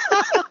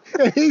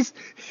 And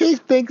he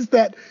thinks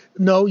that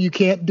no, you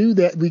can't do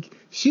that.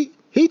 He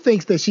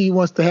thinks that she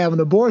wants to have an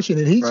abortion,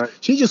 and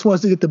she just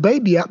wants to get the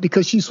baby out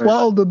because she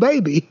swallowed the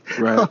baby.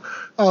 Right.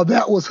 Oh,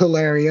 that was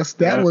hilarious.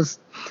 That was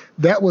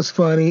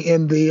funny.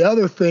 And the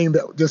other thing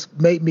that just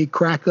made me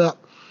crack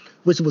up,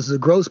 which was the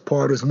gross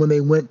part, is when they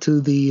went to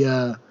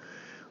the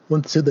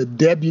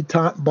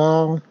debutante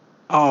ball.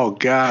 Oh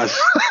gosh.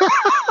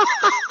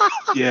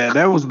 Yeah,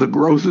 that was the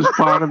grossest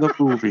part of the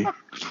movie.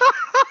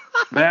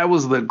 That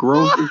was the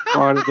grossest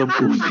part of the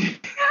movie.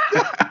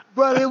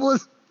 But it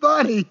was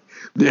funny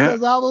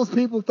because all those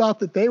people thought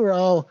that they were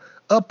all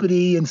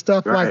uppity and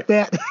stuff like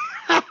that.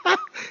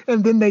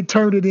 And then they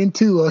turned it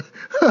into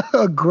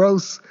a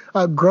gross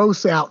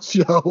out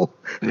show.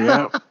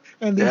 Yeah.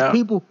 And these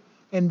people,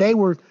 and they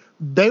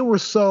were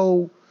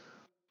so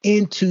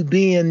into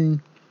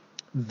being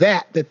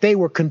that they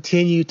were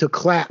continue to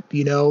clap,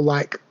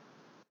 like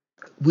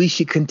we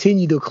should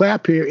continue to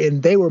clap here,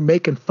 and they were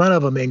making fun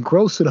of them and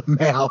grossing them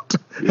out.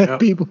 Yeah,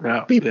 people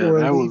were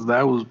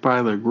that was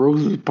probably the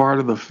grossest part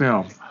of the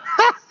film.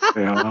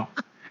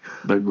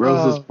 The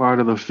grossest part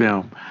of the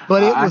film.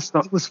 But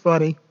it was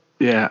funny.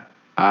 Yeah,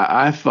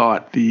 I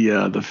thought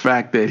the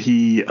fact that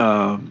he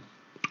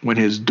when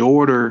his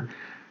daughter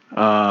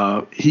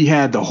he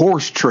had the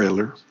horse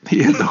trailer.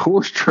 He had the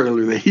horse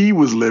trailer that he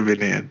was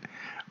living in.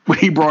 But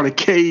he brought a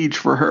cage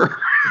for her.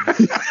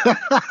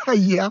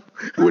 Yep.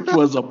 Which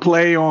was a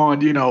play on,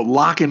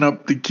 locking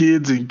up the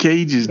kids in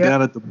cages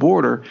down at the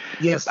border.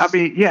 Yes. I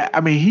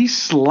mean, he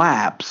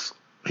slaps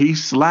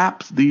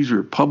these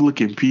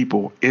Republican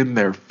people in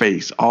their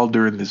face all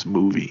during this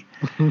movie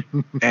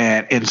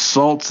and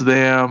insults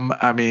them.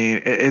 I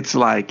mean, it's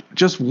like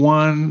just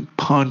one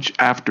punch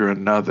after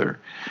another.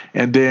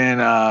 And then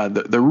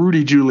the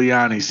Rudy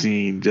Giuliani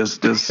scene,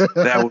 just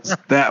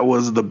that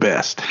was the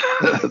best.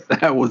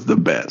 That was the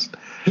best.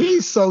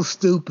 He's so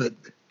stupid.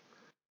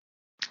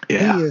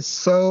 Yeah. He is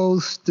so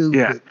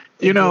stupid.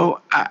 Yeah.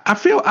 I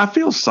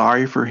feel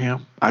sorry for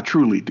him. I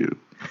truly do.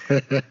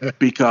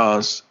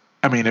 Because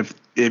I mean,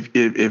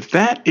 if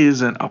that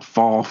isn't a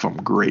fall from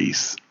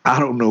grace, I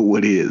don't know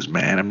what is,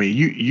 man. I mean,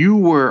 you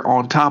were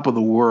on top of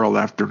the world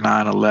after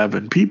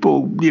 9/11.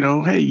 People,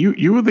 hey,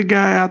 you were the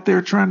guy out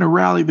there trying to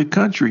rally the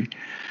country,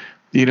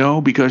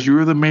 because you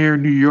were the mayor of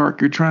New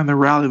York. You're trying to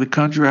rally the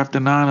country after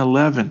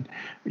 9/11.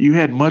 You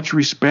had much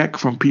respect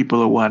from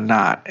people and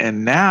whatnot,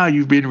 and now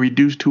you've been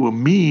reduced to a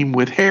meme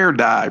with hair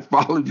dye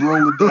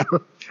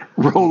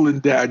rolling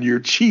down your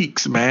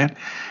cheeks, man.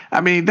 I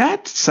mean,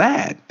 that's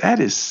sad. That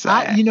is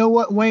sad. You know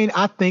what, Wayne?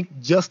 I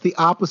think just the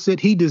opposite.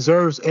 He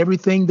deserves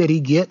everything that he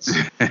gets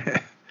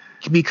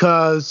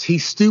because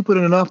he's stupid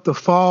enough to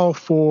fall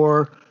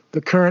for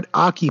the current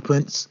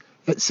occupants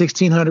at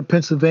 1600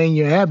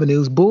 Pennsylvania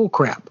Avenue's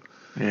bullcrap.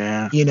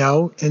 Yeah.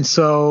 And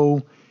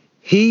so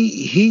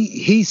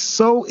he's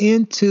so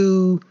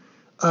into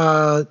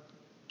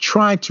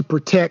trying to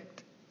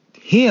protect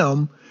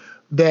him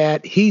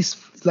that he's,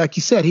 like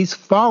you said, he's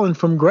fallen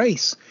from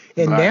grace.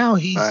 And now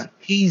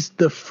he's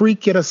the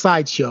freak at a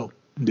sideshow.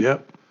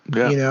 Yep.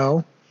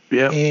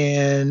 Yep.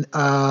 And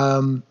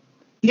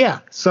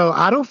so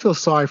I don't feel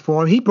sorry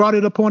for him. He brought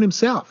it upon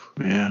himself.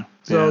 Yeah.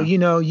 So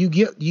you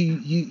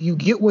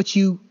get what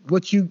you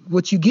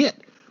get.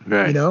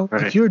 Right.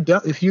 Right.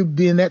 If you're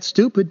being that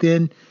stupid,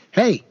 then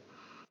hey,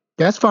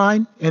 that's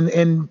fine.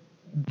 And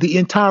the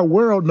entire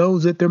world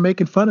knows that they're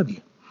making fun of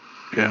you.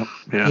 Yeah.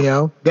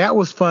 Yeah. That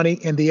was funny.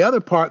 And the other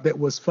part that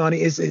was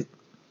funny is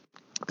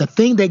the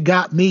thing that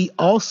got me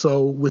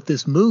also with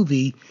this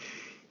movie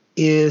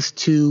is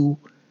to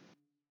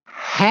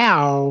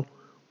how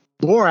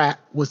Borat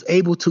was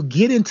able to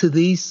get into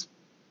these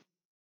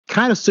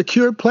kind of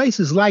secure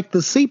places like the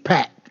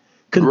CPAC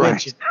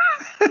convention.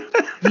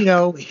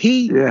 Right.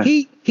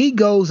 He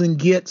goes and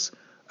gets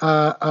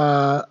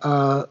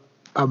a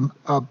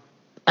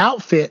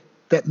outfit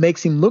that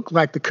makes him look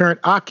like the current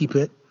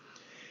occupant,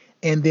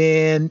 and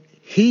then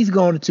he's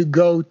going to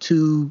go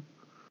to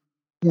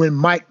when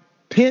Mike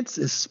Pence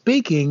is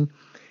speaking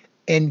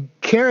and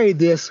carry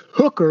this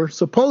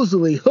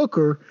supposedly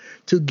hooker,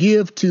 to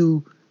give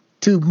to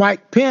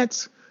Mike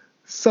Pence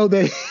so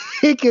that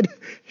he could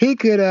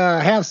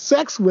have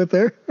sex with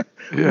her,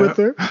 Yeah. with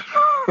her.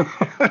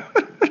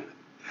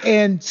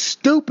 And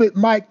stupid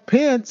Mike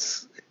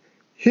Pence,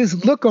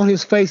 his look on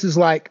his face is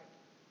like,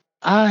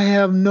 I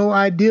have no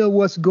idea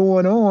what's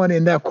going on.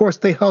 And of course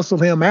they hustle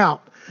him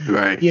out,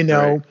 Right. you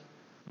know, Right.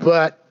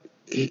 but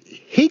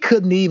he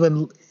couldn't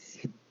even,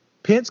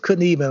 Pence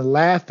couldn't even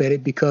laugh at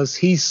it because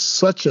he's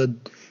so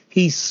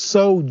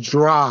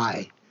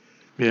dry.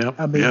 Yeah.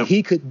 I mean,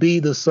 he could be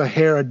the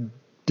Sahara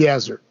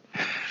Desert.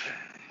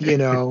 You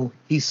know,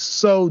 he's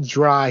so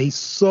dry, he's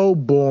so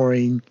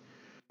boring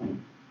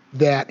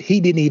that he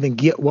didn't even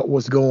get what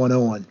was going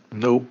on.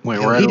 Nope.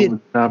 Went You know, right over the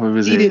top of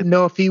his He head. didn't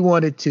know if he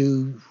wanted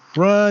to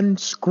run,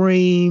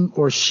 scream,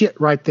 or shit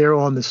right there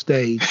on the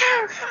stage.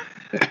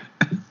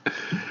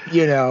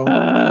 You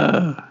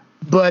know,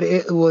 but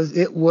it was.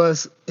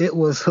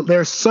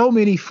 There's so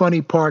many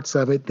funny parts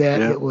of it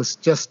that it was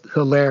just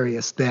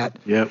hilarious. That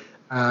Yep.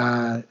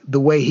 the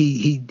way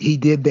he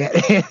did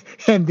that,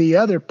 and the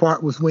other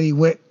part was when he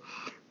went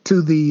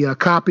to the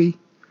copy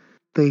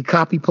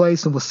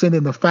place and was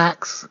sending the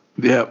fax.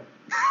 Yep.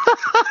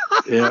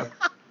 Yeah.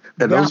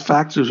 And those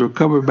faxers were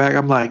coming back.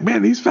 I'm like,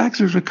 man, these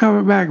faxers are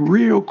coming back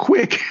real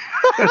quick.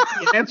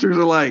 The answers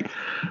are like,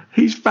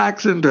 he's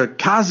faxing to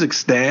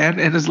Kazakhstan.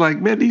 And it's like,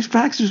 man, these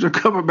faxers are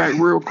coming back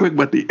real quick.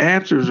 But the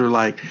answers are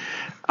like,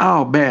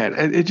 oh, man.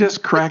 It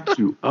just cracked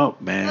you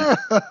up, man.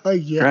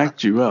 Yeah.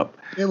 Cracked you up.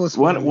 It was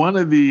one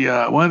of the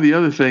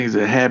other things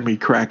that had me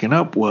cracking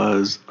up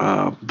was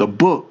the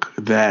book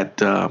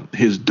that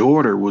his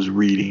daughter was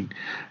reading.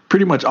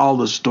 Pretty much all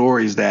the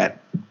stories that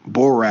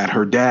Borat,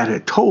 her dad,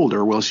 had told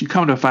her. Well, she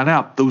come to find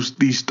out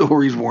these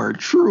stories weren't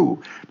true,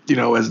 you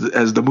know,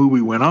 as the movie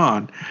went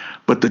on.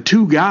 But the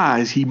two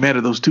guys he met,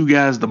 those two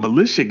guys, the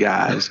militia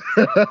guys,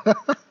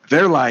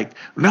 they're like,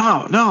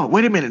 no,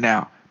 wait a minute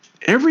now.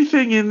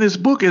 Everything in this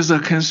book is a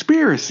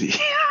conspiracy.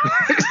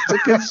 It's a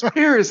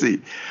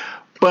conspiracy.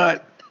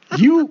 But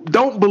you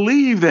don't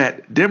believe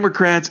that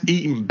Democrats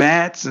eating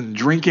bats and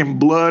drinking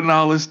blood and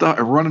all this stuff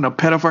and running a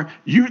pedophile.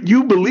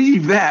 You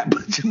believe that,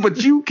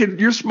 but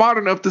you're smart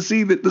enough to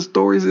see that the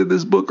stories in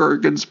this book are a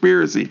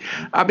conspiracy.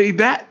 I mean,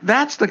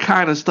 that's the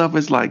kind of stuff.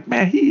 It's like,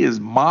 man, he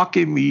is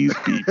mocking these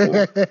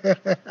people,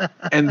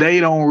 and they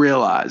don't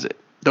realize it.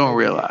 Don't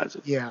realize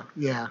it. Yeah.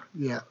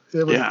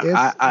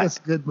 It's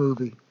a good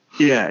movie.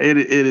 Yeah, it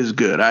is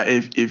good.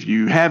 If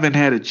you haven't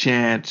had a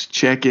chance,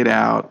 check it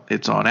out.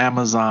 It's on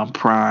Amazon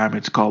Prime.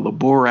 It's called The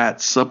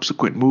Borat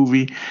Subsequent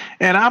Movie,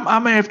 and I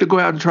may have to go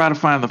out and try to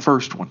find the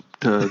first one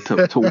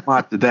to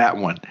watch that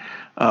one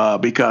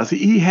because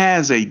he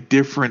has a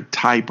different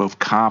type of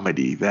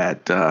comedy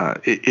that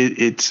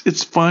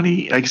it's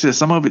funny. Like I said,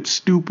 some of it's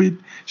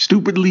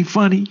stupidly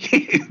funny,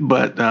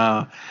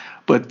 but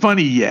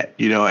funny yet,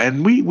 you know,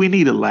 and we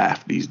need a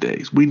laugh these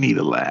days. We need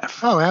a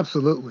laugh. Oh,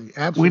 absolutely.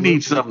 We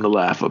need something to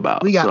laugh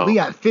about. We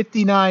got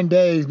 59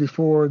 days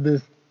before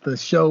the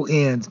show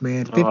ends,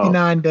 man.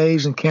 59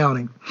 days and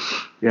counting.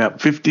 Yeah,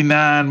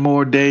 59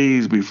 more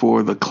days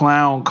before the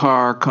clown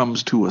car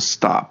comes to a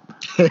stop.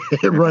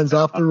 It runs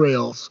off the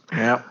rails.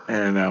 Yep,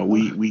 and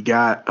we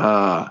got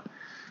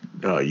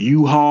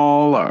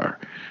U-Haul or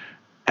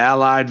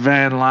Allied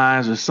Van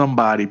Lines or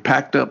somebody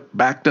backed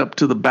up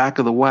to the back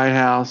of the White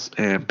House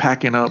and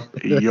packing up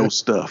your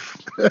stuff.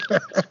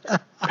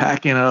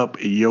 Packing up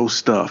your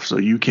stuff so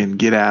you can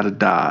get out of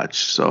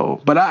Dodge. So,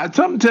 but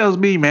something tells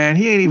me, man,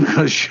 he ain't even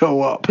going to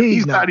show up.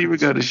 He's not even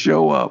going to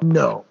show up.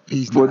 No,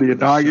 he's for not the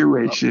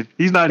inauguration.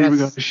 He's not even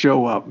going to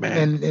show up,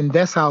 man. And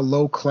that's how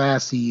low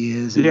class he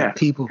is.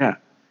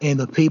 And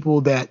the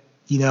people that,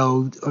 you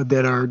know,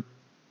 that are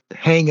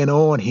hanging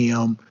on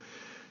him,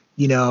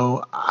 you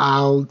know,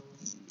 I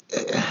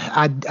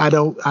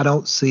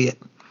don't see it.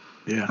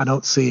 Yeah. I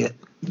don't see it.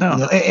 No. You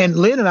know, and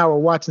Lynn and I were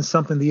watching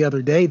something the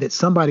other day that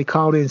somebody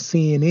called in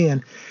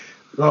CNN.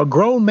 A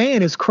grown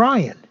man is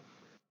crying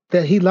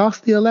that he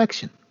lost the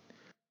election.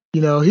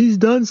 You know, he's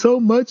done so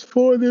much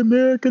for the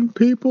American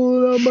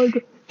people. Oh my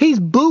God. He's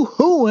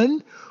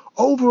boo-hooing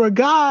over a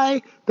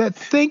guy that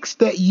thinks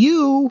that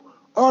you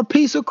are a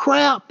piece of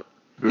crap.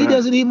 Right. He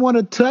doesn't even want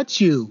to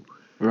touch you.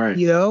 Right.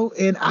 You know,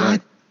 and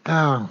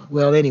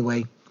well,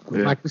 anyway,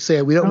 like we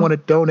said, we don't want to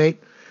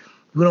donate.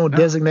 We don't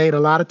designate a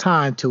lot of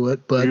time to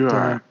it,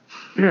 but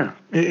yeah,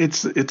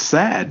 it's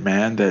sad,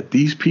 man, that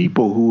these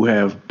people who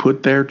have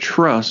put their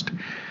trust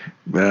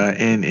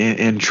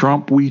in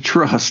Trump, we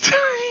trust,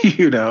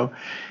 you know,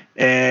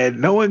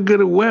 and knowing good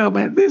and well,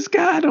 man, this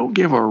guy don't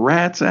give a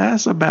rat's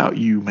ass about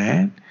you,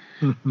 man.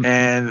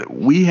 And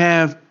we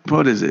have,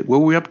 what is it? What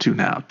are we up to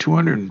now?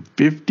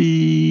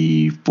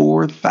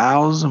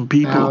 254,000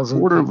 people,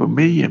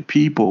 250,000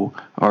 people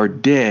are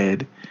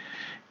dead,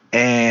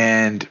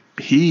 and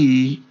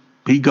he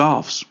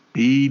golfs.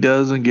 He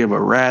doesn't give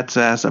a rat's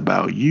ass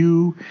about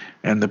you,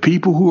 and the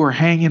people who are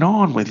hanging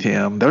on with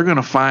him, they're going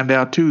to find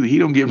out too that he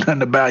don't give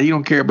nothing about. He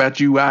don't care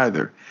about you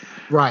either.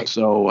 Right.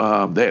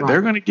 So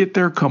they're going to get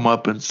their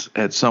comeuppance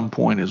at some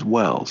point as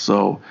well.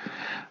 So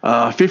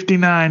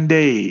 59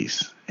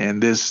 days,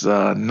 and this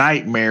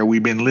nightmare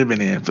we've been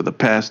living in for the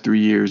past 3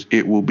 years,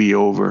 it will be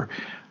over.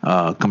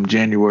 come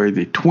January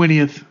the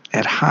 20th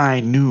at high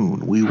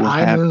noon. We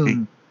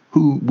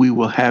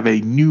will have a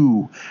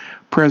new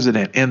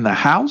president in the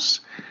House,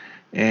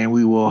 and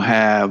we will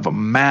have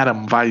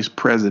Madam Vice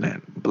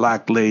President,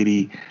 Black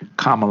Lady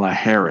Kamala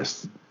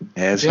Harris,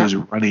 as his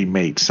running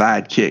mate,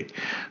 sidekick.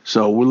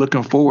 So we're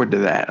looking forward to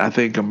that. I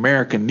think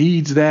America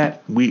needs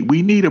that. We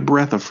need a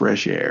breath of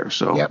fresh air.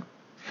 So. Yep.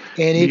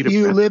 And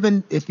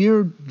if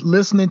you're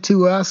listening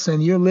to us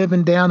and you're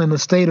living down in the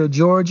state of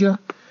Georgia,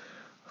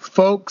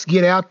 folks,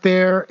 get out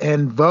there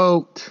and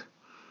vote.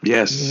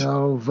 Yes.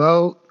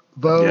 Vote,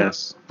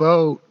 yes.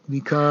 Vote,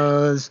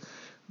 because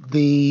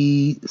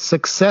the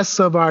success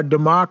of our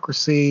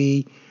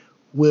democracy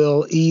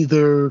will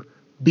either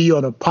be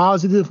on a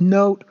positive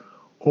note,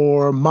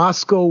 or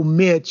Moscow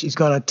Mitch is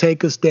going to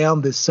take us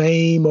down the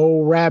same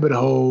old rabbit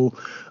hole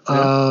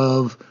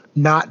of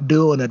not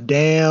doing a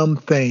damn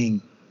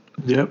thing.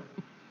 Yep.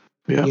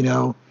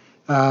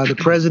 The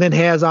president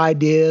has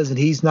ideas and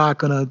he's not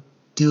going to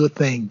do a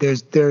thing.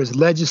 There's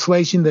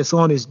legislation that's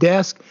on his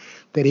desk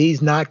that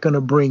he's not going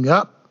to bring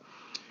up.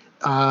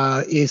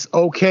 It's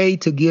okay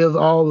to give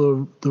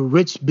all the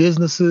rich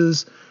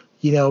businesses,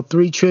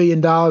 $3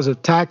 trillion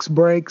of tax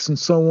breaks and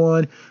so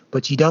on,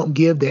 but you don't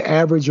give the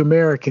average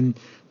American,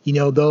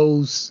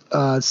 those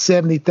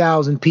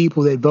 70,000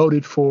 people that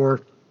voted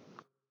for,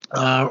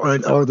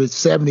 or the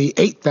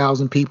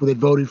 78,000 people that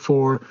voted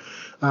for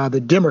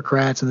the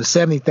Democrats, and the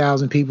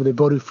 70,000 people that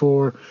voted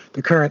for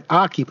the current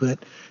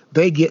occupant.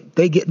 They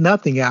get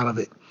nothing out of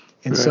it,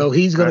 and so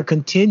he's going to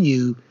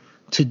continue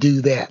to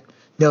do that.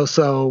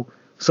 So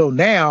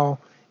now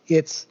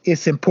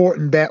it's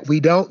important that we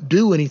don't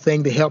do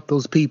anything to help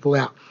those people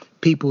out.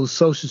 People's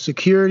Social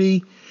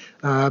Security,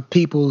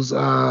 people's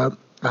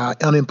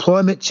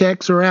unemployment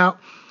checks are out.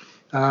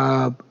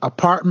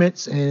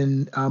 Apartments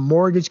and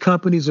mortgage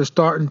companies are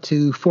starting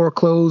to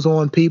foreclose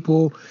on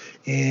people,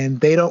 and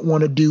they don't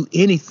want to do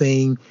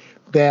anything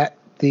that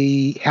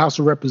the House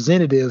of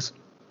Representatives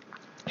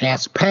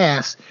has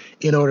passed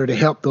in order to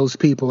help those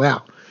people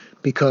out,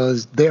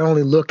 because they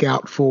only look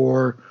out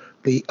for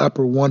the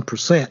upper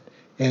 1%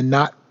 and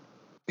not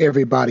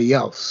everybody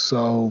else.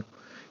 So,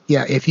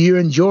 if you're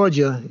in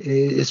Georgia,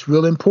 it's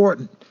real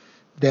important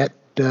that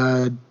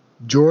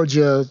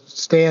Georgia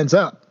stands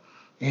up.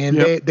 And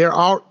they're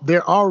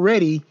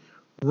already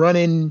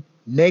running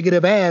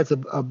negative ads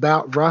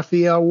about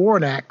Raphael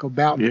Warnock,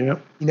 about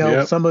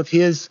some of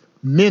his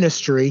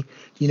ministry.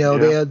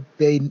 They're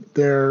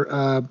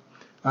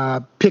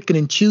picking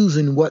and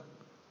choosing what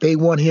they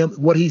want him,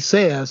 what he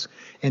says,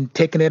 and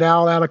taking it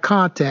all out of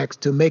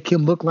context to make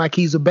him look like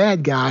he's a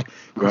bad guy.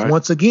 Because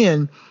once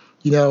again,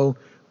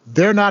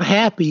 they're not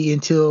happy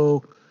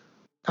until,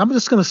 I'm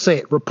just going to say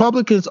it,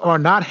 Republicans are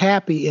not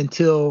happy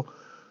until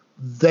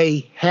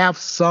they have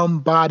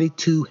somebody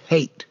to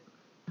hate.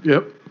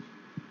 Yep.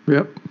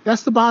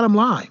 That's the bottom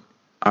line.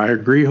 I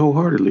agree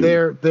wholeheartedly. They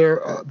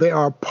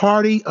are a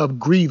party of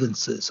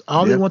grievances.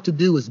 All they want to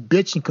do is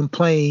bitch and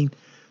complain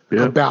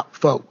about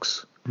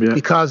folks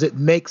because it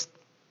makes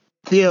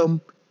them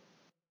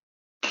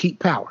keep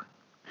power.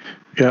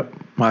 Yep.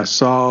 I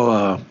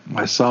saw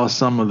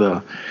some of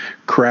the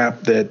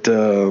crap that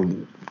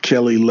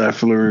Kelly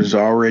Loeffler is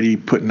already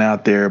putting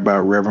out there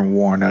about Reverend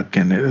Warnock,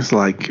 and it's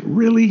like,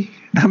 really?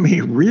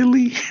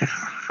 Really?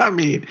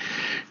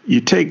 You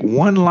take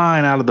one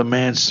line out of the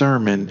man's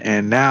sermon,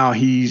 and now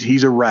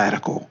he's a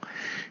radical.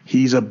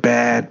 He's a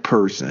bad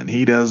person.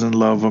 He doesn't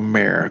love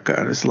America.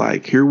 And it's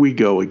like, here we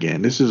go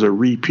again. This is a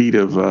repeat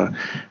of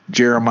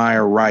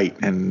Jeremiah Wright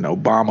and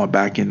Obama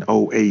back in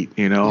 2008.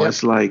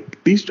 It's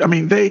like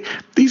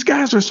these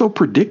guys are so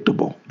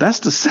predictable. That's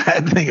the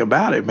sad thing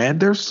about it, man.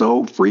 They're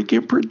so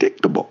freaking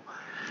predictable.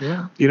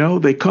 Yeah.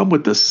 They come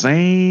with the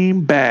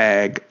same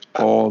bag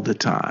all the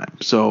time.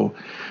 So,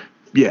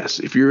 yes,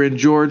 if you're in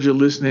Georgia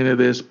listening to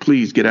this,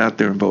 please get out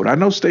there and vote. I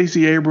know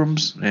Stacey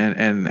Abrams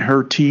and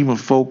her team of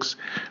folks,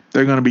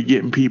 they're going to be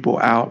getting people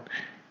out.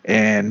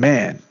 And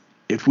man,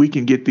 if we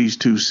can get these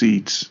 2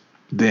 seats,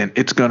 then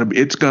it's going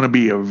to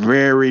be a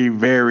very,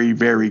 very,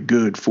 very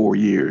good 4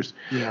 years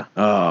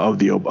of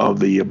the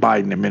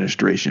Biden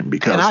administration,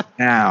 because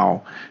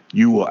now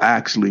you will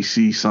actually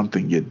see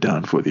something get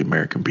done for the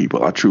American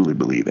people. I truly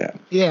believe that.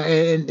 Yeah,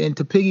 and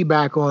to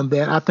piggyback on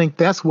that, I think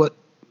that's what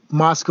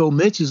Moscow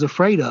Mitch is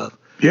afraid of.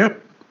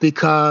 Yep.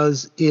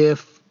 Because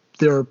if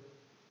their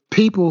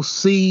people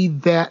see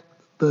that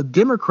the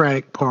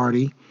Democratic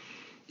Party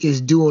is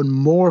doing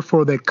more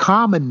for the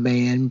common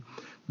man,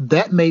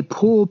 that may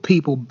pull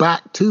people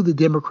back to the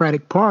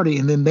Democratic Party,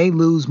 and then they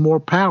lose more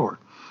power.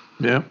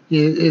 Yeah.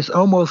 It's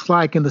almost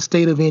like in the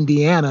state of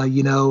Indiana,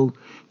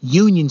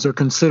 unions are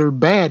considered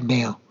bad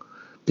now,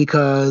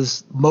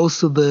 because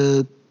most of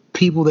the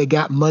people that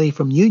got money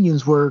from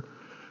unions were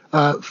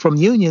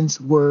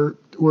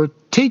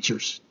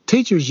teachers.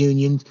 Teachers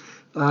unions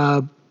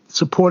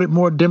supported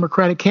more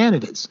Democratic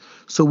candidates.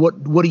 So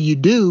what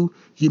do?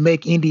 You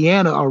make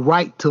Indiana a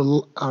right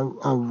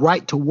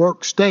to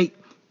work state,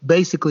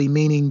 basically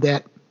meaning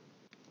that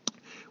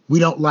we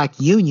don't like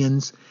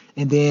unions,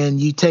 and then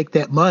you take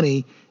that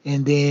money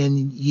and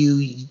then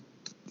you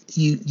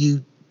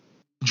you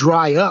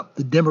dry up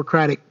the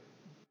Democratic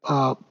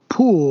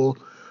pool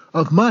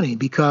of money,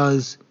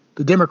 because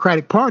the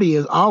Democratic Party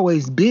has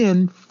always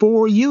been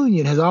for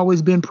union, has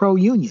always been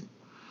pro-union.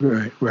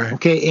 Right.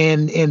 Okay,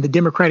 and the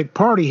Democratic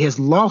Party has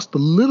lost a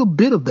little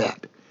bit of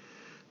that,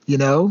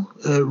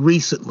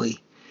 recently,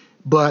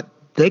 but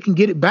they can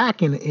get it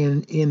back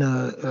in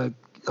a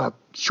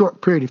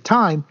short period of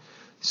time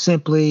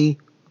simply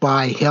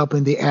by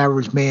helping the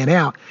average man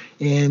out.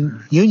 And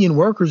union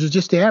workers are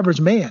just the average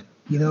man.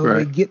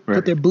 They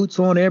put their boots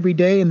on every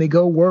day and they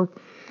go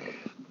work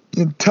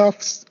in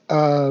tough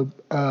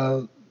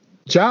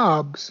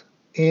jobs,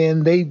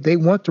 and they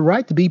want the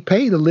right to be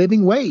paid a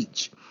living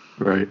wage.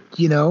 Right.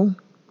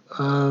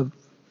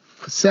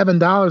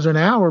 $7 an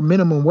hour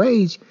minimum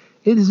wage,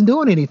 it isn't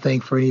doing anything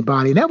for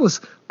anybody. And that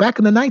was back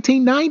in the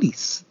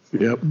 1990s.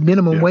 Yep.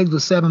 Minimum wage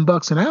was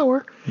 $7 an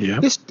hour. Yeah.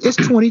 It's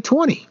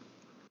 2020.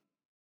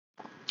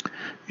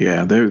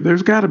 Yeah,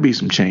 there's got to be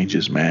some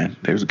changes, man.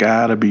 There's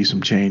got to be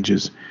some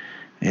changes,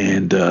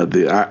 and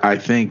I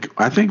think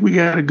we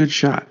got a good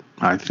shot.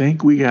 I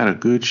think we got a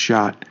good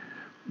shot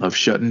of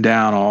shutting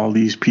down all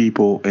these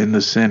people in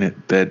the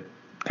Senate that,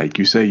 like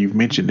you say, you've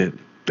mentioned it,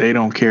 they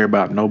don't care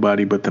about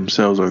nobody but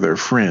themselves or their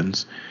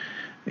friends.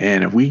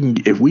 And if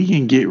we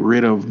can get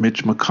rid of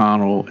Mitch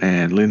McConnell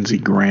and Lindsey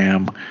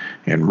Graham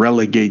and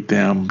relegate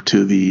them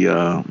to the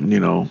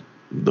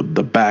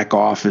back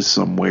office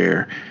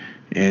somewhere,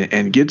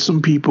 and get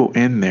some people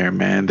in there,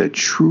 man, that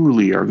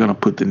truly are going to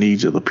put the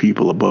needs of the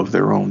people above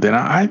their own, then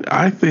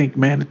I think,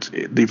 man,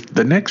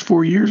 the next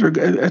 4 years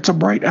it's a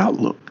bright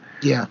outlook.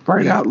 Yeah,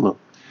 bright outlook.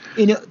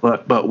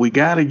 But we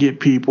got to get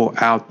people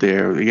out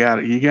there.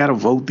 You got to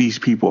vote these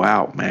people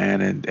out,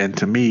 man. And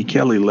to me,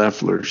 Kelly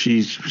Loeffler,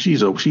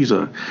 she's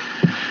a.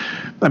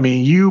 I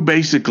mean, you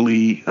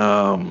basically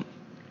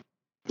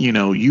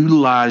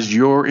utilized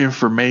your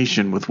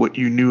information with what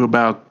you knew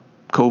about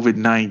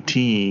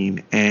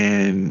COVID-19,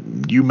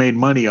 and you made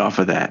money off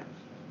of that.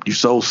 You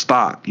sold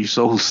stock.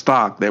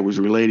 That was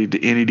related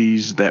to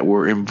entities that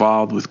were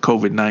involved with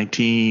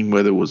COVID-19,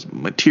 whether it was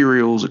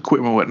materials,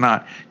 equipment,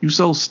 whatnot. You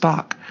sold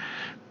stock,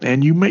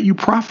 and you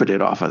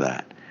profited off of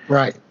that.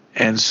 Right.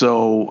 And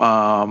so,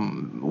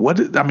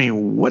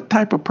 what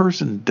type of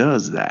person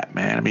does that,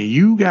 man? I mean,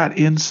 you got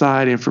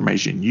inside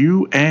information.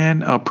 You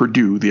and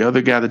Perdue, the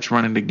other guy that's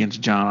running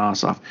against Jon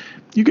Ossoff,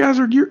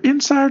 you're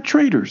insider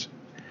traders.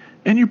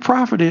 And you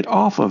profited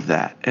off of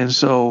that. And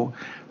so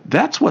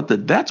that's what the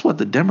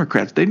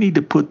Democrats, they need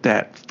to put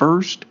that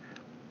first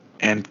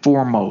and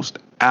foremost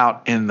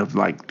out in the,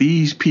 like,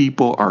 these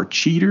people are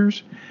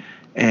cheaters,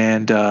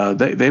 and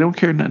they don't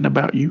care nothing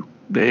about you.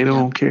 They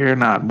don't care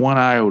not one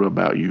iota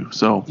about you.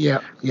 So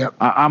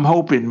I'm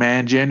hoping,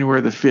 man,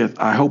 January the 5th,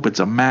 I hope it's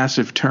a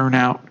massive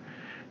turnout,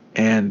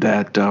 and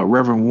that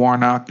Reverend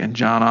Warnock and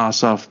Jon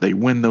Ossoff, they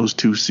win those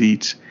 2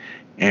 seats,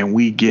 and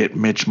we get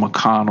Mitch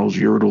McConnell's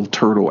yertle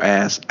turtle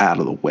ass out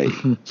of the way.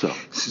 So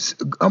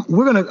I'm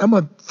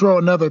gonna throw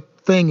another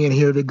thing in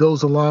here that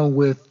goes along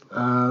with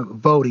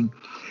voting.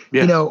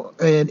 Yeah.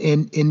 And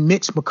in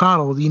Mitch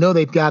McConnell,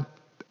 they've got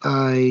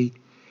a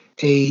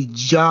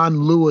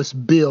John Lewis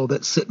bill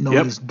that's sitting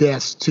on his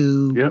desk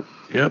to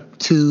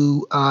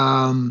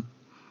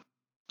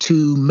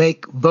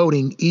make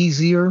voting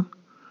easier,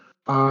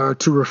 to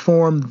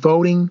reform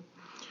voting,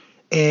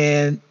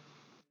 and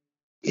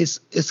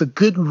it's a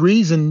good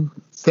reason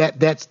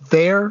that's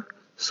there,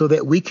 so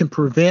that we can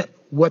prevent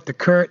what the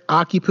current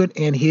occupant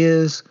and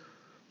his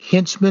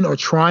henchmen are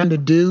trying to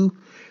do.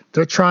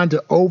 They're trying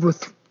to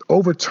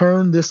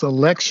overturn this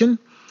election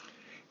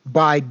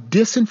by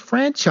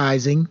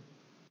disenfranchising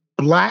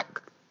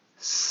black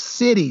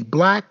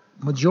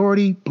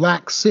majority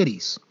black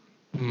cities.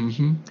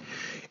 Mm-hmm.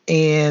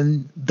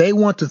 And they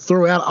want to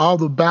throw out all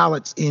the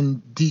ballots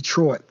in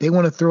Detroit. They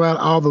want to throw out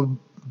all the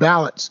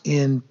ballots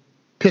in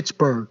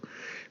Pittsburgh.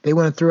 They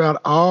want to throw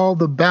out all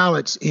the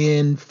ballots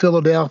in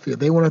Philadelphia.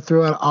 They want to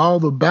throw out all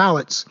the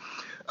ballots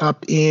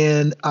up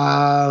in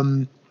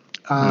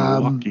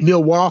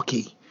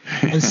Milwaukee.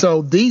 And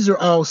so these are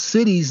all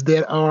cities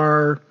that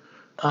are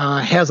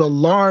has a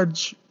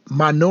large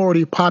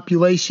minority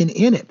population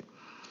in it.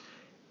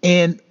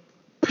 And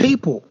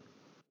people,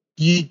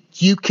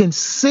 you can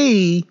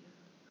see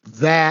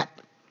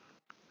that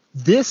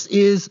this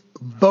is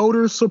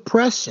voter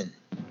suppression.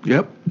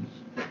 Yep.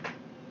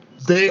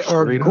 They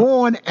are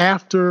going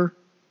after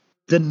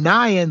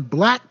denying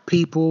black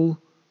people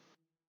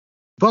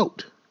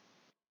vote.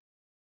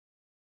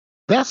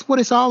 That's what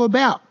it's all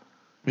about.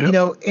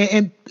 Yep.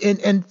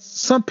 And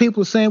some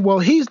people are saying, well,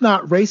 he's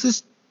not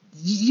racist.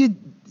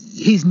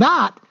 He's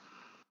not.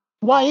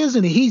 Why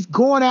isn't he? He's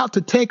going out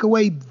to take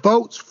away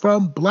votes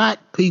from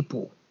black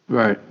people.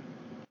 Right.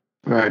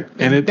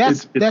 And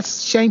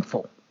that's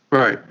shameful.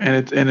 Right,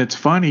 and it's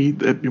funny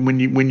that when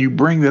you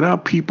bring that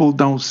up, people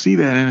don't see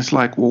that, and it's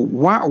like, well,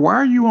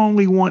 why you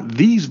only want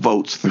these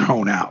votes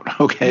thrown out?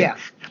 Okay, yeah.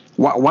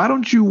 Why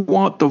don't you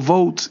want the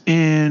votes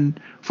in?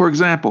 For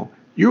example,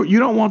 you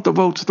don't want the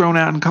votes thrown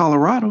out in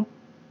Colorado.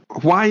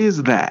 Why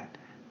is that?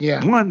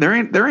 Yeah. One, there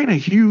ain't a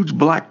huge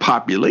black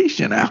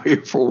population out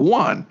here for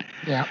one.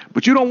 Yeah.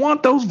 But you don't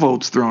want those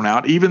votes thrown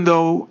out, even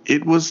though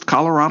it was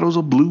Colorado's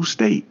a blue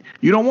state.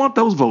 You don't want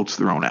those votes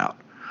thrown out.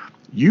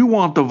 You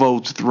want the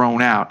votes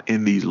thrown out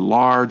in these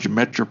large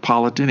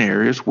metropolitan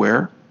areas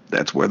where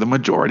that's where the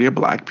majority of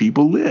black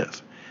people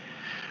live.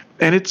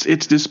 And it's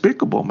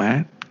despicable,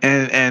 man.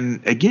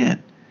 And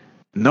again,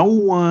 no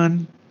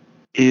one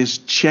is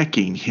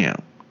checking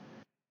him.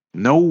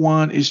 No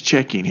one is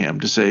checking him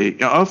to say,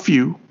 a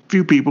few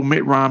people,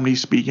 Mitt Romney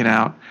speaking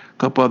out, a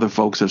couple other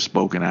folks have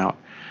spoken out.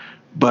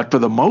 But for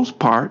the most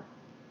part,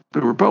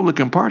 the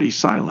Republican Party's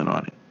silent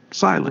on it.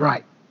 Silent.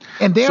 Right.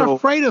 And they're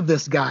afraid of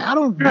this guy. I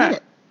don't get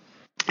it.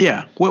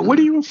 Yeah. What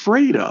are you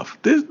afraid of?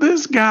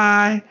 This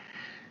guy,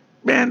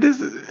 man,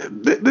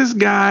 this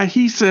guy,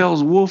 he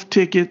sells wolf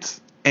tickets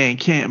and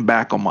can't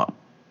back them up.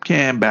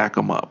 Can't back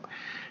them up.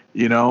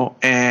 You know,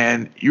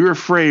 and you're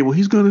afraid, well,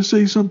 he's going to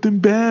say something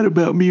bad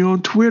about me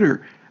on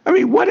Twitter. I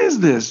mean, what is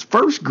this?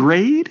 First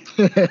grade?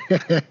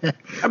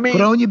 I mean,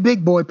 put on your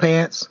big boy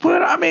pants.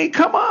 But I mean,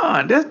 come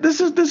on.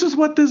 This is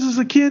what this is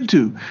akin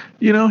to.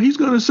 You know, he's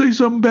going to say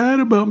something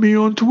bad about me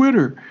on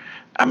Twitter.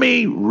 I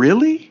mean,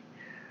 really?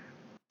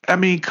 I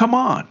mean, come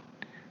on.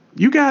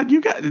 You got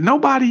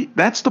nobody.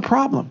 That's the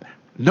problem.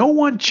 No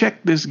one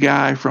checked this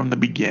guy from the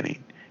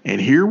beginning. And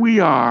here we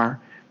are.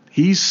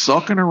 He's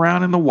sucking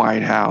around in the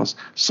White House,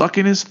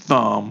 sucking his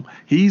thumb.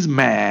 He's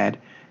mad.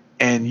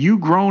 And you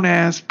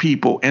grown-ass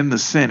people in the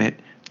Senate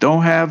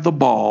don't have the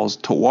balls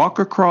to walk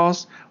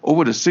across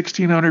over to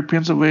 1600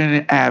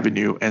 Pennsylvania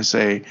Avenue and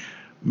say,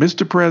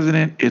 Mr.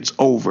 President, it's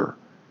over.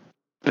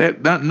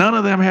 None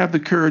of them have the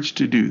courage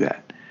to do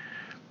that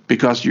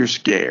because you're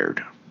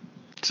scared.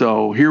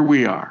 So here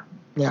we are.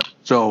 Yeah.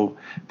 So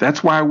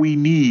that's why we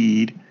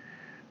need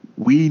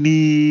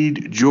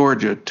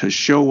Georgia to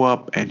show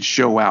up and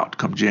show out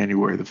come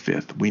January the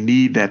 5th. We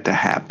need that to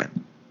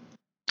happen.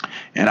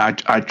 And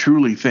I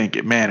truly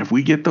think, man, if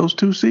we get those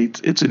 2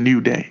 seats, it's a new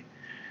day.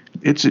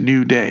 It's a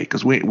new day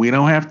because we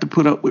don't have to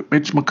put up with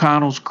Mitch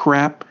McConnell's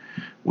crap.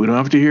 We don't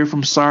have to hear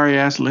from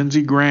sorry-ass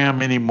Lindsey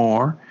Graham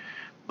anymore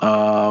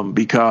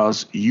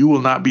because you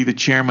will not be the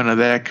chairman of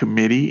that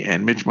committee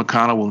and Mitch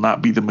McConnell will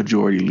not be the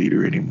majority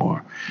leader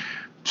anymore.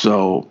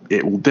 So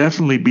it will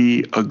definitely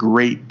be a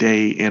great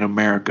day in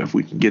America if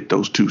we can get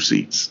those 2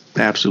 seats.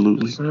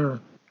 Absolutely. Yes, sir.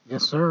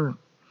 Yes, sir.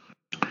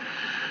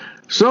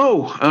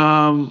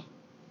 So,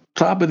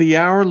 top of the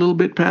hour, a little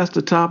bit past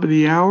the top of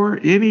the hour.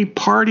 Any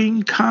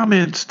parting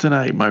comments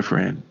tonight, my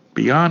friend,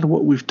 beyond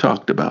what we've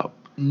talked about?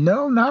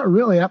 No, not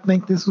really. I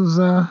think this is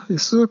a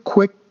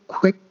quick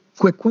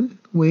one.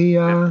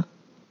 We're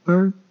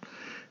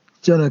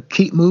gonna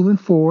keep moving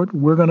forward.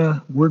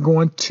 We're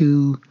going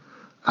to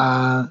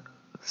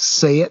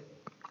say it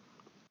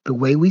the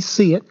way we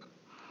see it.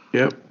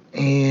 Yep.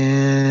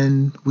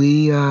 And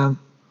we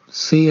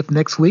see if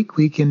next week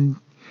we can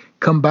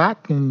come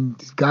back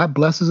and God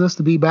blesses us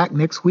to be back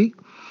next week,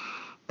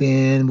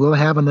 then we'll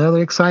have another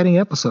exciting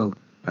episode.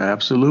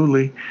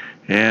 Absolutely.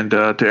 And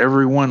to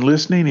everyone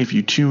listening, if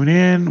you tune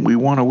in, we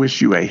want to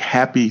wish you a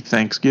happy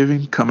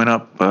Thanksgiving coming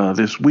up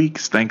this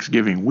week's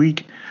Thanksgiving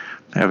week.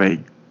 Have a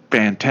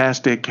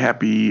fantastic,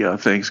 happy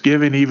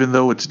Thanksgiving, even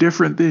though it's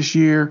different this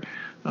year.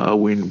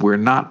 We're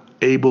not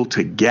able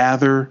to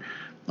gather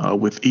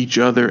with each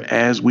other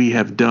as we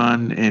have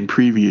done in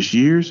previous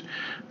years.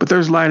 But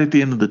there's light at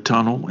the end of the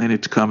tunnel, and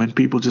it's coming.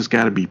 People just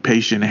got to be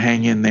patient and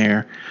hang in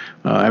there.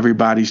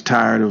 Everybody's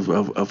tired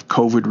of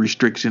COVID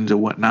restrictions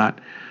and whatnot.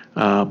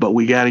 But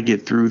we got to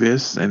get through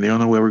this, and the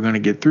only way we're going to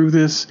get through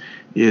this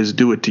is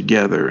do it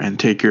together and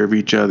take care of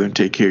each other and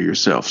take care of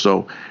yourself.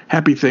 So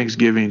happy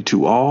Thanksgiving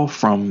to all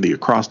from the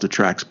Across the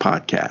Tracks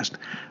podcast.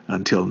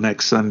 Until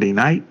next Sunday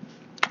night,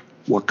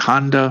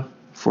 Wakanda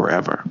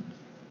forever.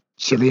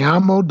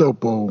 Chiliamo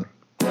Dopo.